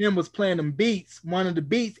Right. Tim was playing them beats. One of the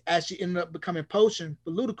beats actually ended up becoming Potion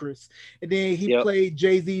for Ludacris. And then he Yep. played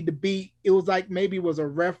Jay-Z the beat. It was like maybe it was a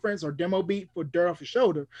reference or demo beat for Dirt Off His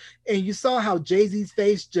Shoulder. And you saw how Jay-Z's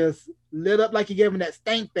face just lit up like he gave him that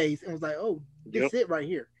stank face and was like, oh, this Yep. is it right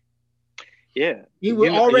here. Yeah. He You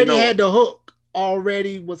already know. had the hook,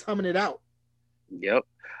 already was humming it out. Yep.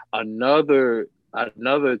 Another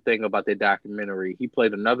thing about the documentary, he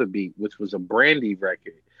played another beat, which was a Brandy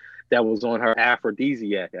record that was on her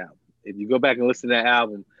Aphrodisiac album. If you go back and listen to that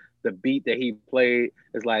album, the beat that he played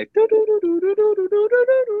is like do do do do do do do do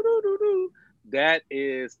do do do do. That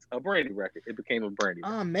is a Brandy record. It became a Brandy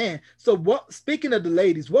Oh record. man. So what speaking of the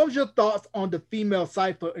ladies, what was your thoughts on the female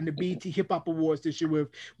cipher in the BET Hip Hop Awards this year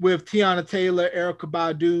with Tiana Taylor, Erica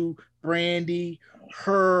Badu, Brandy,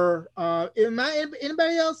 her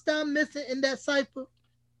anybody else that I'm missing in that cipher?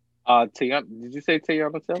 Tiana, did you say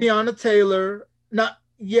Tiana Taylor? Tiana Taylor, not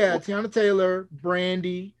yeah, Tiana Taylor,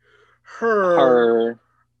 Brandy, her,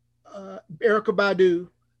 Her, Erica Badu.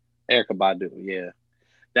 Erica Badu. Yeah,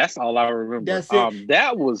 that's all I remember. That's it.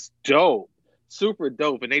 That was dope, super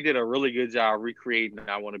dope, and they did a really good job recreating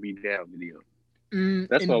 "I Want to Be Down" video.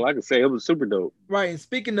 That's all And I can say. It was super dope. right, and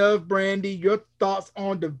speaking of Brandy, your thoughts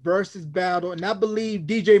on the versus battle, and I believe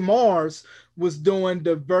DJ Mars was doing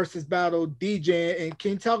the versus battle DJ. And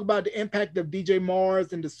can you talk about the impact of DJ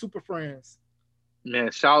Mars and the Super Friends?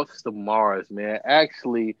 Man, shouts to Mars, man.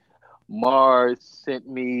 Actually, Mars sent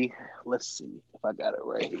me. Let's see if I got it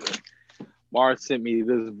right here. Mars sent me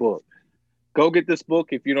this book. Go get this book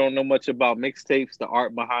if you don't know much about mixtapes, the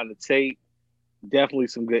art behind the tape. Definitely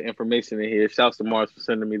some good information in here. Shouts to Mars for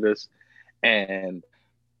sending me this. And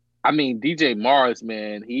I mean, DJ Mars,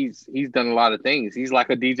 man, he's done a lot of things. He's like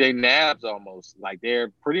a DJ Nabs almost. Like they're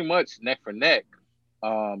pretty much neck for neck,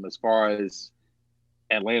 as far as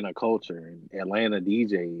Atlanta culture and Atlanta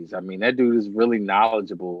DJs. I mean, that dude is really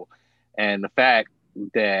knowledgeable, and the fact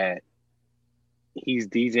that he's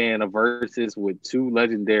DJing a verses with two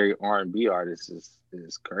legendary R&B artists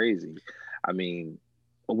is crazy. I mean,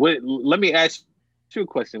 what? Let me ask you a question. What do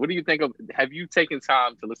you think of? Have you taken time to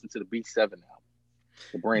listen to the B7 album, the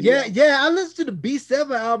Brandy Yeah, album? yeah. I listened to the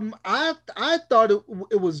B7 album. I thought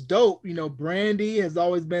it was dope. You know, Brandy has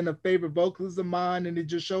always been a favorite vocalist of mine, and it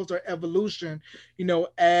just shows her evolution. You know,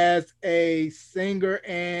 as a singer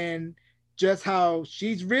and just how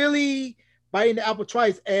she's really biting the apple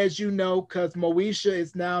twice, as you know, because Moesha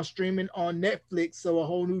is now streaming on Netflix, so a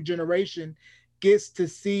whole new generation gets to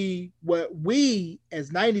see what we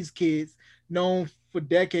as '90s kids known for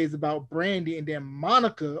decades about Brandy, and then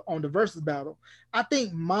Monica on the versus battle. I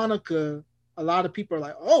think Monica, a lot of people are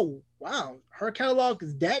like, oh, wow, her catalog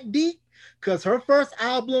is that deep? Because her first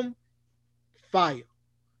album, fire.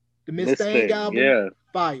 The Miss Thing Thing, album, yeah,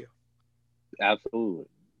 fire. absolutely.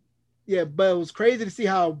 Yeah, but it was crazy to see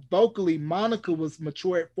how vocally Monica was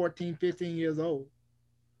mature at 14, 15 years old.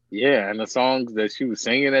 Yeah, and the songs that she was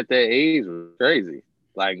singing at that age was crazy.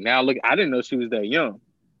 Like now, look, I didn't know she was that young.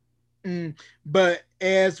 Mm. But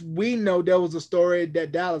as we know, there was a story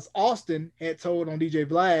that Dallas Austin had told on DJ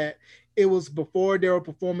Vlad. It was before they were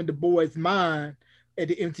performing The Boy's Mind at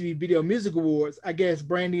the MTV Video Music Awards. I guess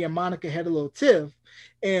Brandy and Monica had a little tiff,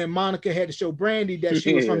 and Monica had to show Brandy that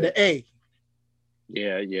she was from Yeah, the A.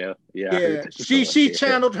 yeah. I heard Yeah, that she story. she Yeah,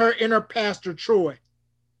 channeled her inner Pastor Troy,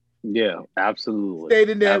 yeah, absolutely,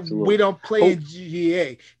 stating that we absolutely. don't play Who? in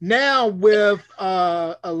GA. Now with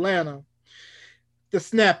Atlanta, the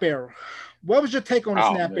Snap era. What was your take on the Oh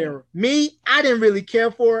Snap man, era? Me, I didn't really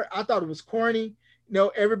care for it. I thought it was corny. You know,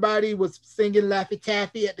 everybody was singing Laffy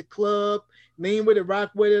Taffy at the club, lean with it,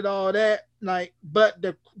 rock with it, all that. Like, but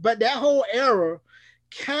that whole era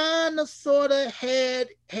kind of sort of had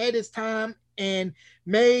its time and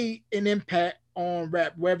made an impact on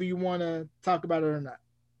rap, whether you want to talk about it or not.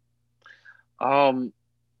 um,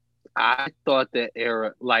 I thought that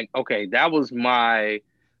era, like, okay, that was my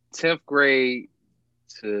 10th grade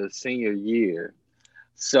to senior year.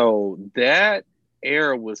 So that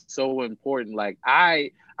era was so important. Like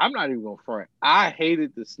I'm not even gonna front. I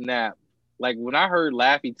hated the snap. Like when I heard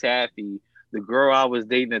Laffy Taffy, the girl I was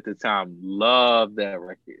dating at the time loved that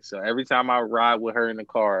record. So every time I ride with her in the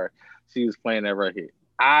car, she was playing that record.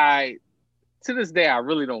 I To this day I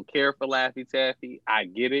really don't care for Laffy Taffy. I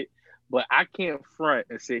get it. But I can't front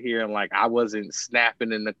and sit here and like I wasn't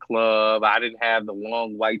snapping in the club. I didn't have the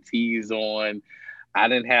long white tees on. I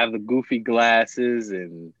didn't have the goofy glasses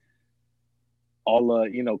and all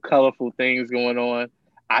the colorful things going on.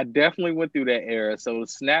 I definitely went through that era, so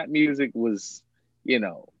snap music was you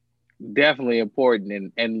know definitely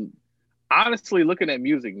important. And honestly, looking at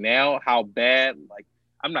music now, how bad, like,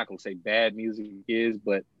 I'm not gonna say bad music is,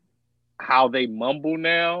 but how they mumble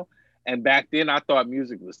now. And back then, I thought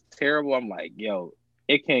music was terrible. I'm like, yo,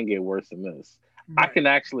 it can't get worse than this. I Right. can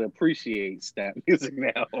actually appreciate snap music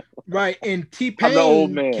now. Right. And T I'm the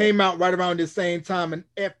old Pain man. came out right around the same time. And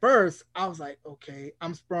at first, I was like, okay,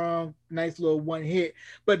 I'm sprung, nice little one hit.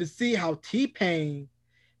 But to see how T Pain,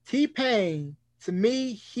 to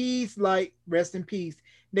me, he's like, rest in peace,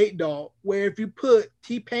 Nate Dogg, where if you put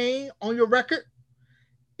T Pain on your record,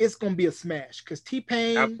 it's going to be a smash. Because T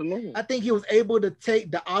Pain, Absolutely, I think he was able to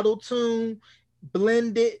take the auto tune,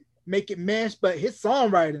 blend it, make it mesh, but his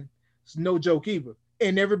songwriting is no joke either.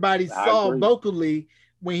 And everybody I saw agree. vocally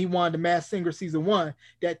when he won the Mass Singer season 1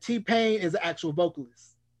 that T Pain is an actual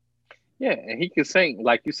vocalist. Yeah, and he can sing,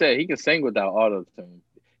 like you said, he can sing without auto tune.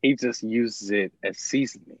 He just uses it as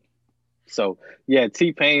seasoning. So yeah,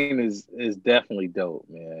 T Pain is definitely dope,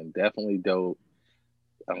 man. Definitely dope.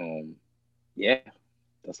 Um, yeah,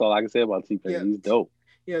 that's all I can say about T Pain. Yeah, He's dope.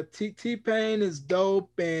 yeah, T Pain is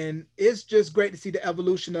dope, and it's just great to see the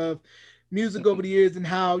evolution of music over the years and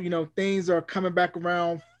how things are coming back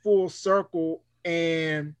around full circle.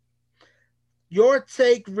 And your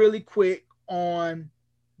take, really quick, on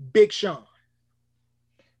Big Sean.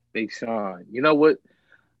 Big Sean. You know what?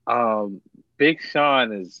 Um, Big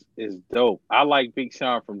Sean is dope. I like Big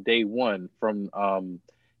Sean from day one. From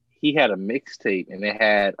he had a mixtape and it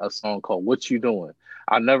had a song called "What You Doing."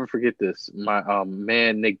 I'll never forget this. My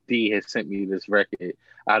man Nick D has sent me this record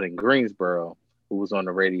out in Greensboro, who was on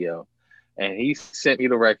the radio, and he sent me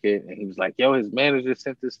the record and he was like, "Yo, his manager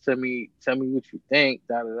sent this to me. Tell me what you think."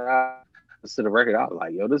 Da da da. To the record, I was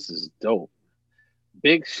like, "Yo, this is dope."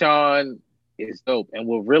 Big Sean is dope, and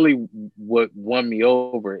what won me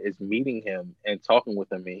over is meeting him and talking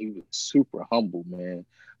with him, and he was super humble, man,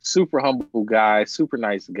 super humble guy, super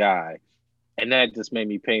nice guy, and that just made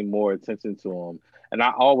me pay more attention to him. And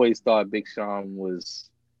I always thought Big Sean was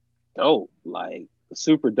dope, like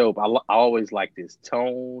super dope. I always liked his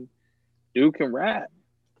tone. Dude can rap.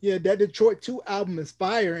 Yeah, that Detroit 2 album is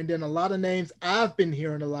fire. And then a lot of names I've been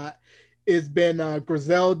hearing a lot. It's been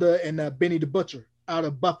Griselda and Benny the Butcher out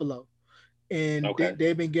of Buffalo. And Okay.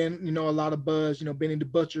 they've been getting, a lot of buzz. Benny the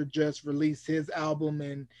Butcher just released his album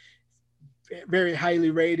and very highly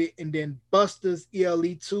rated. And then Busta's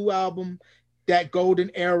ELE 2 album, that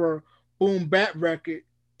golden era boom bap record.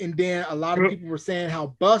 And then a lot of people were saying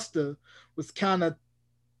how Busta was kind of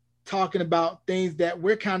talking about things that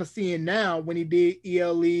we're kind of seeing now when he did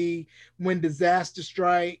ELE, When Disaster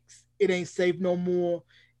Strikes, It Ain't Safe No More.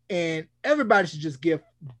 And everybody should just give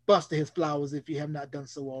Busta his flowers if you have not done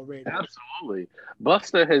so already. Absolutely.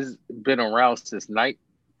 Buster has been around since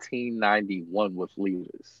 1991 with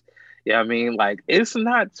Leaders. Yeah, I mean, like, it's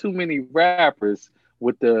not too many rappers,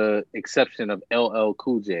 with the exception of LL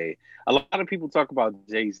Cool J. A lot of people talk about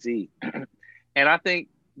Jay Z, and I think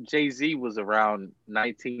Jay Z was around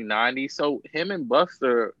 1990. So him and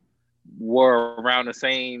Buster were around the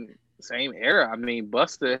same era. I mean,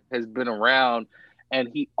 Buster has been around, and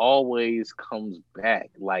he always comes back.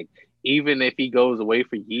 Like, even if he goes away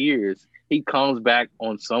for years, he comes back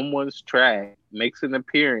on someone's track, makes an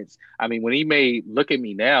appearance. I mean, when he made "Look at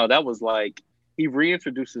Me Now," that was like he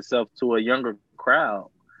reintroduced himself to a younger crowd.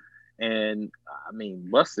 And I mean,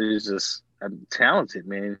 Buster is just talented,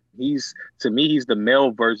 man. He's, to me, he's the male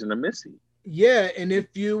version of Missy. Yeah, and if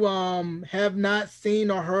you have not seen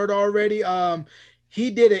or heard already, he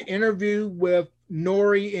did an interview with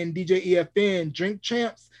Nori and DJ EFN, Drink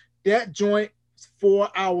Champs. That joint is 4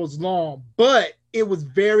 hours long, but it was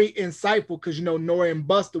very insightful because Nori and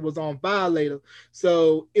Buster was on Violator,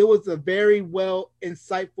 so it was a very well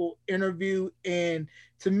insightful interview. And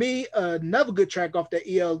to me, another good track off the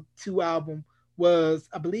EL2 album was,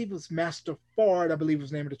 I believe it was Master Fard, I believe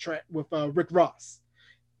was the name of the track, with Rick Ross.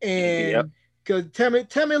 Yep. And because tell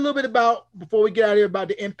me a little bit about, before we get out of here, about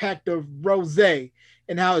the impact of Rose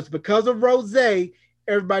and how it's because of Rose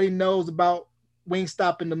everybody knows about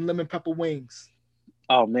Wingstop and them lemon pepper wings.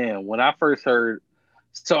 Oh man, when I first heard,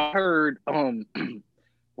 so I heard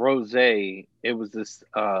Rose, it was this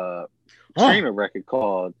Oh, Trina record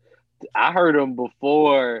called, I heard him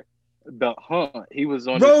before the Hunt. He was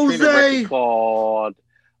on this Rose, Trina record called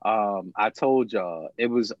I Told Y'all. It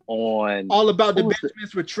was on, all about the who was the,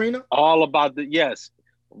 Benjamins with Trina. All About the, yes.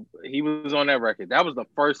 He was on that record. That was the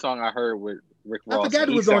first song I heard with Rick I Ross, forgot and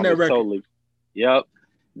it he was on that sounded record. totally, yep.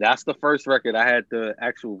 That's the first record I had, the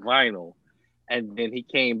actual vinyl. And then he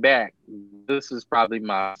came back. This is probably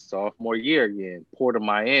my sophomore year again, Port of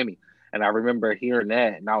Miami. And I remember hearing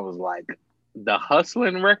that, and I was like, the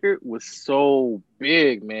Hustling record was so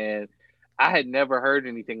big, man. I had never heard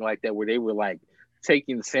anything like that, where they were like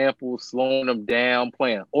taking samples, slowing them down,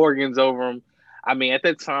 playing organs over them. I mean, at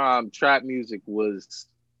that time, trap music was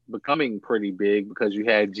becoming pretty big because you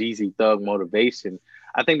had Jeezy Thug Motivation.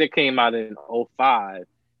 I think that came out in '05,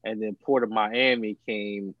 and then Port of Miami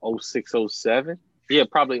came '06, '07. Yeah,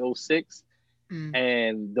 probably '06. Mm.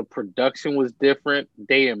 And the production was different.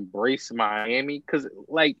 They embraced Miami because,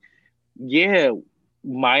 like, yeah,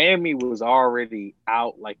 Miami was already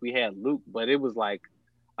out. Like, we had Luke, but it was like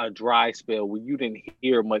a dry spell where you didn't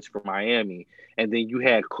hear much from Miami. And then you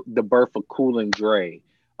had the birth of Cool and Dre,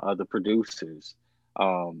 the producers,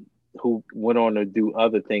 who went on to do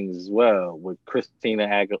other things as well, with Christina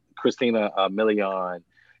Milian,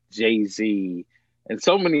 Jay Z, and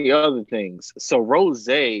so many other things. So Rose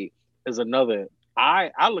is another.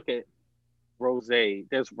 I look at Rose.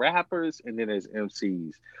 There's rappers and then there's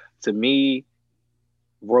MCs. To me,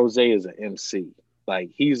 Rose is an MC.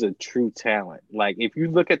 Like, he's a true talent. Like, if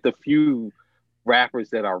you look at the few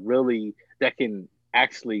rappers that are really, that can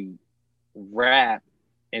actually rap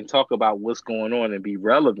and talk about what's going on and be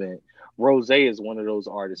relevant, Rose is one of those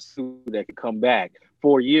artists too that can come back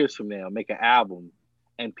 4 years from now, make an album,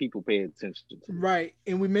 and people pay attention to it. Right.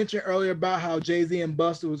 And we mentioned earlier about how Jay-Z and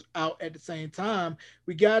Busta was out at the same time.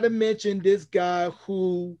 We got to mention this guy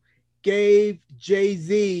who gave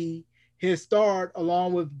Jay-Z his start,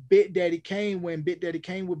 along with Big Daddy Kane, when Big Daddy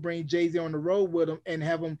Kane would bring Jay-Z on the road with him and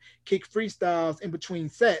have him kick freestyles in between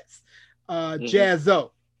sets. Mm-hmm.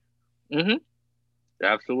 Jaz-O, Mm-hmm.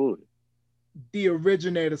 Absolutely. the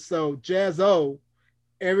originator. So Jaz-O,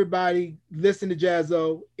 everybody listen to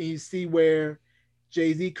Jaz-O and you see where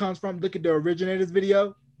Jay-Z comes from. Look at the originators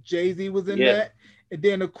video. Jay-Z was in Yeah. that. And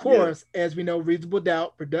then, of Yeah. course, as we know, Reasonable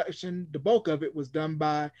Doubt production, the bulk of it was done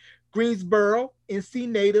by Greensboro, NC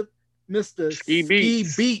native, Mr. Ski Ski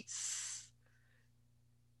Beats, Beats.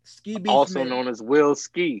 Ski Beats, also man. known as Will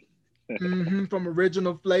Ski. From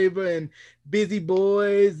Original Flavor and Busy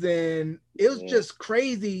Boys. And it was Yeah. just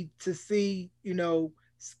crazy to see,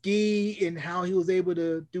 Ski and how he was able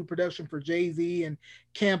to do production for Jay-Z and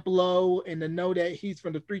Camp Lo, and to know that he's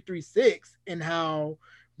from the 336 and how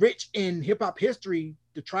rich in hip hop history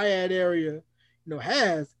the Triad area,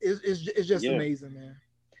 has is just Yeah, amazing, man.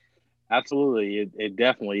 absolutely. It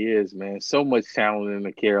definitely is, man. So much talent in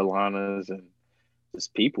the Carolinas and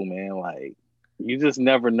just people, man. Like you just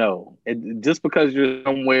never know. Just because you're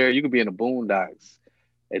somewhere, you could be in the boondocks.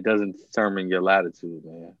 It doesn't determine your latitude,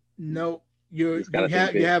 man. You No, you just you gotta think have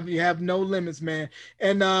you big. have you have no limits, man.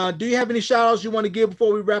 And do you have any shout outs you want to give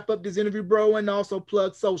before we wrap up this interview, bro? And also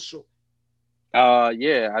plug social.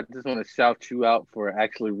 Yeah, I just want to shout you out for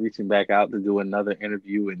actually reaching back out to do another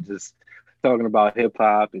interview and just talking about hip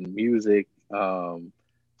hop and music. Shout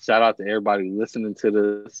out to everybody listening to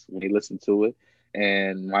this when they listen to it.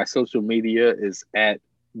 And my social media is at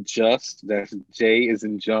just, that's J is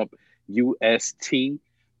in jump, UST,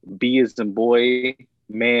 B is in boy,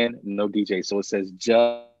 man, no DJ. So it says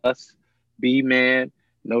just B man,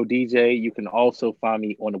 no DJ. You can also find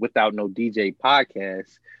me on the Without No DJ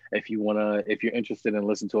podcast if you're interested in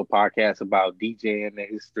listening to a podcast about DJing the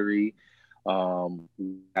history.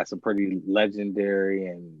 We got some pretty legendary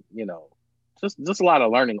and just a lot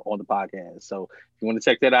of learning on the podcast. So if you want to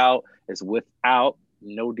check that out, it's Without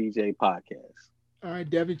No DJ podcast. All right,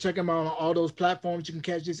 Devin, check him out on all those platforms. You can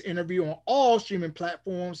catch this interview on all streaming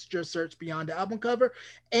platforms. Just search Beyond the Album Cover.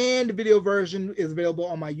 And the video version is available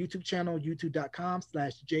on my YouTube channel,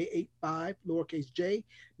 youtube.com/J85, lowercase j,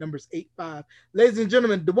 numbers 85. Ladies and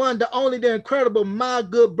gentlemen, the one, the only, the incredible, my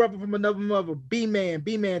good brother from another mother, B-Man.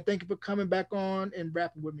 B-Man, thank you for coming back on and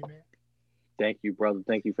rapping with me, man. Thank you, brother.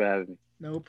 Thank you for having me. No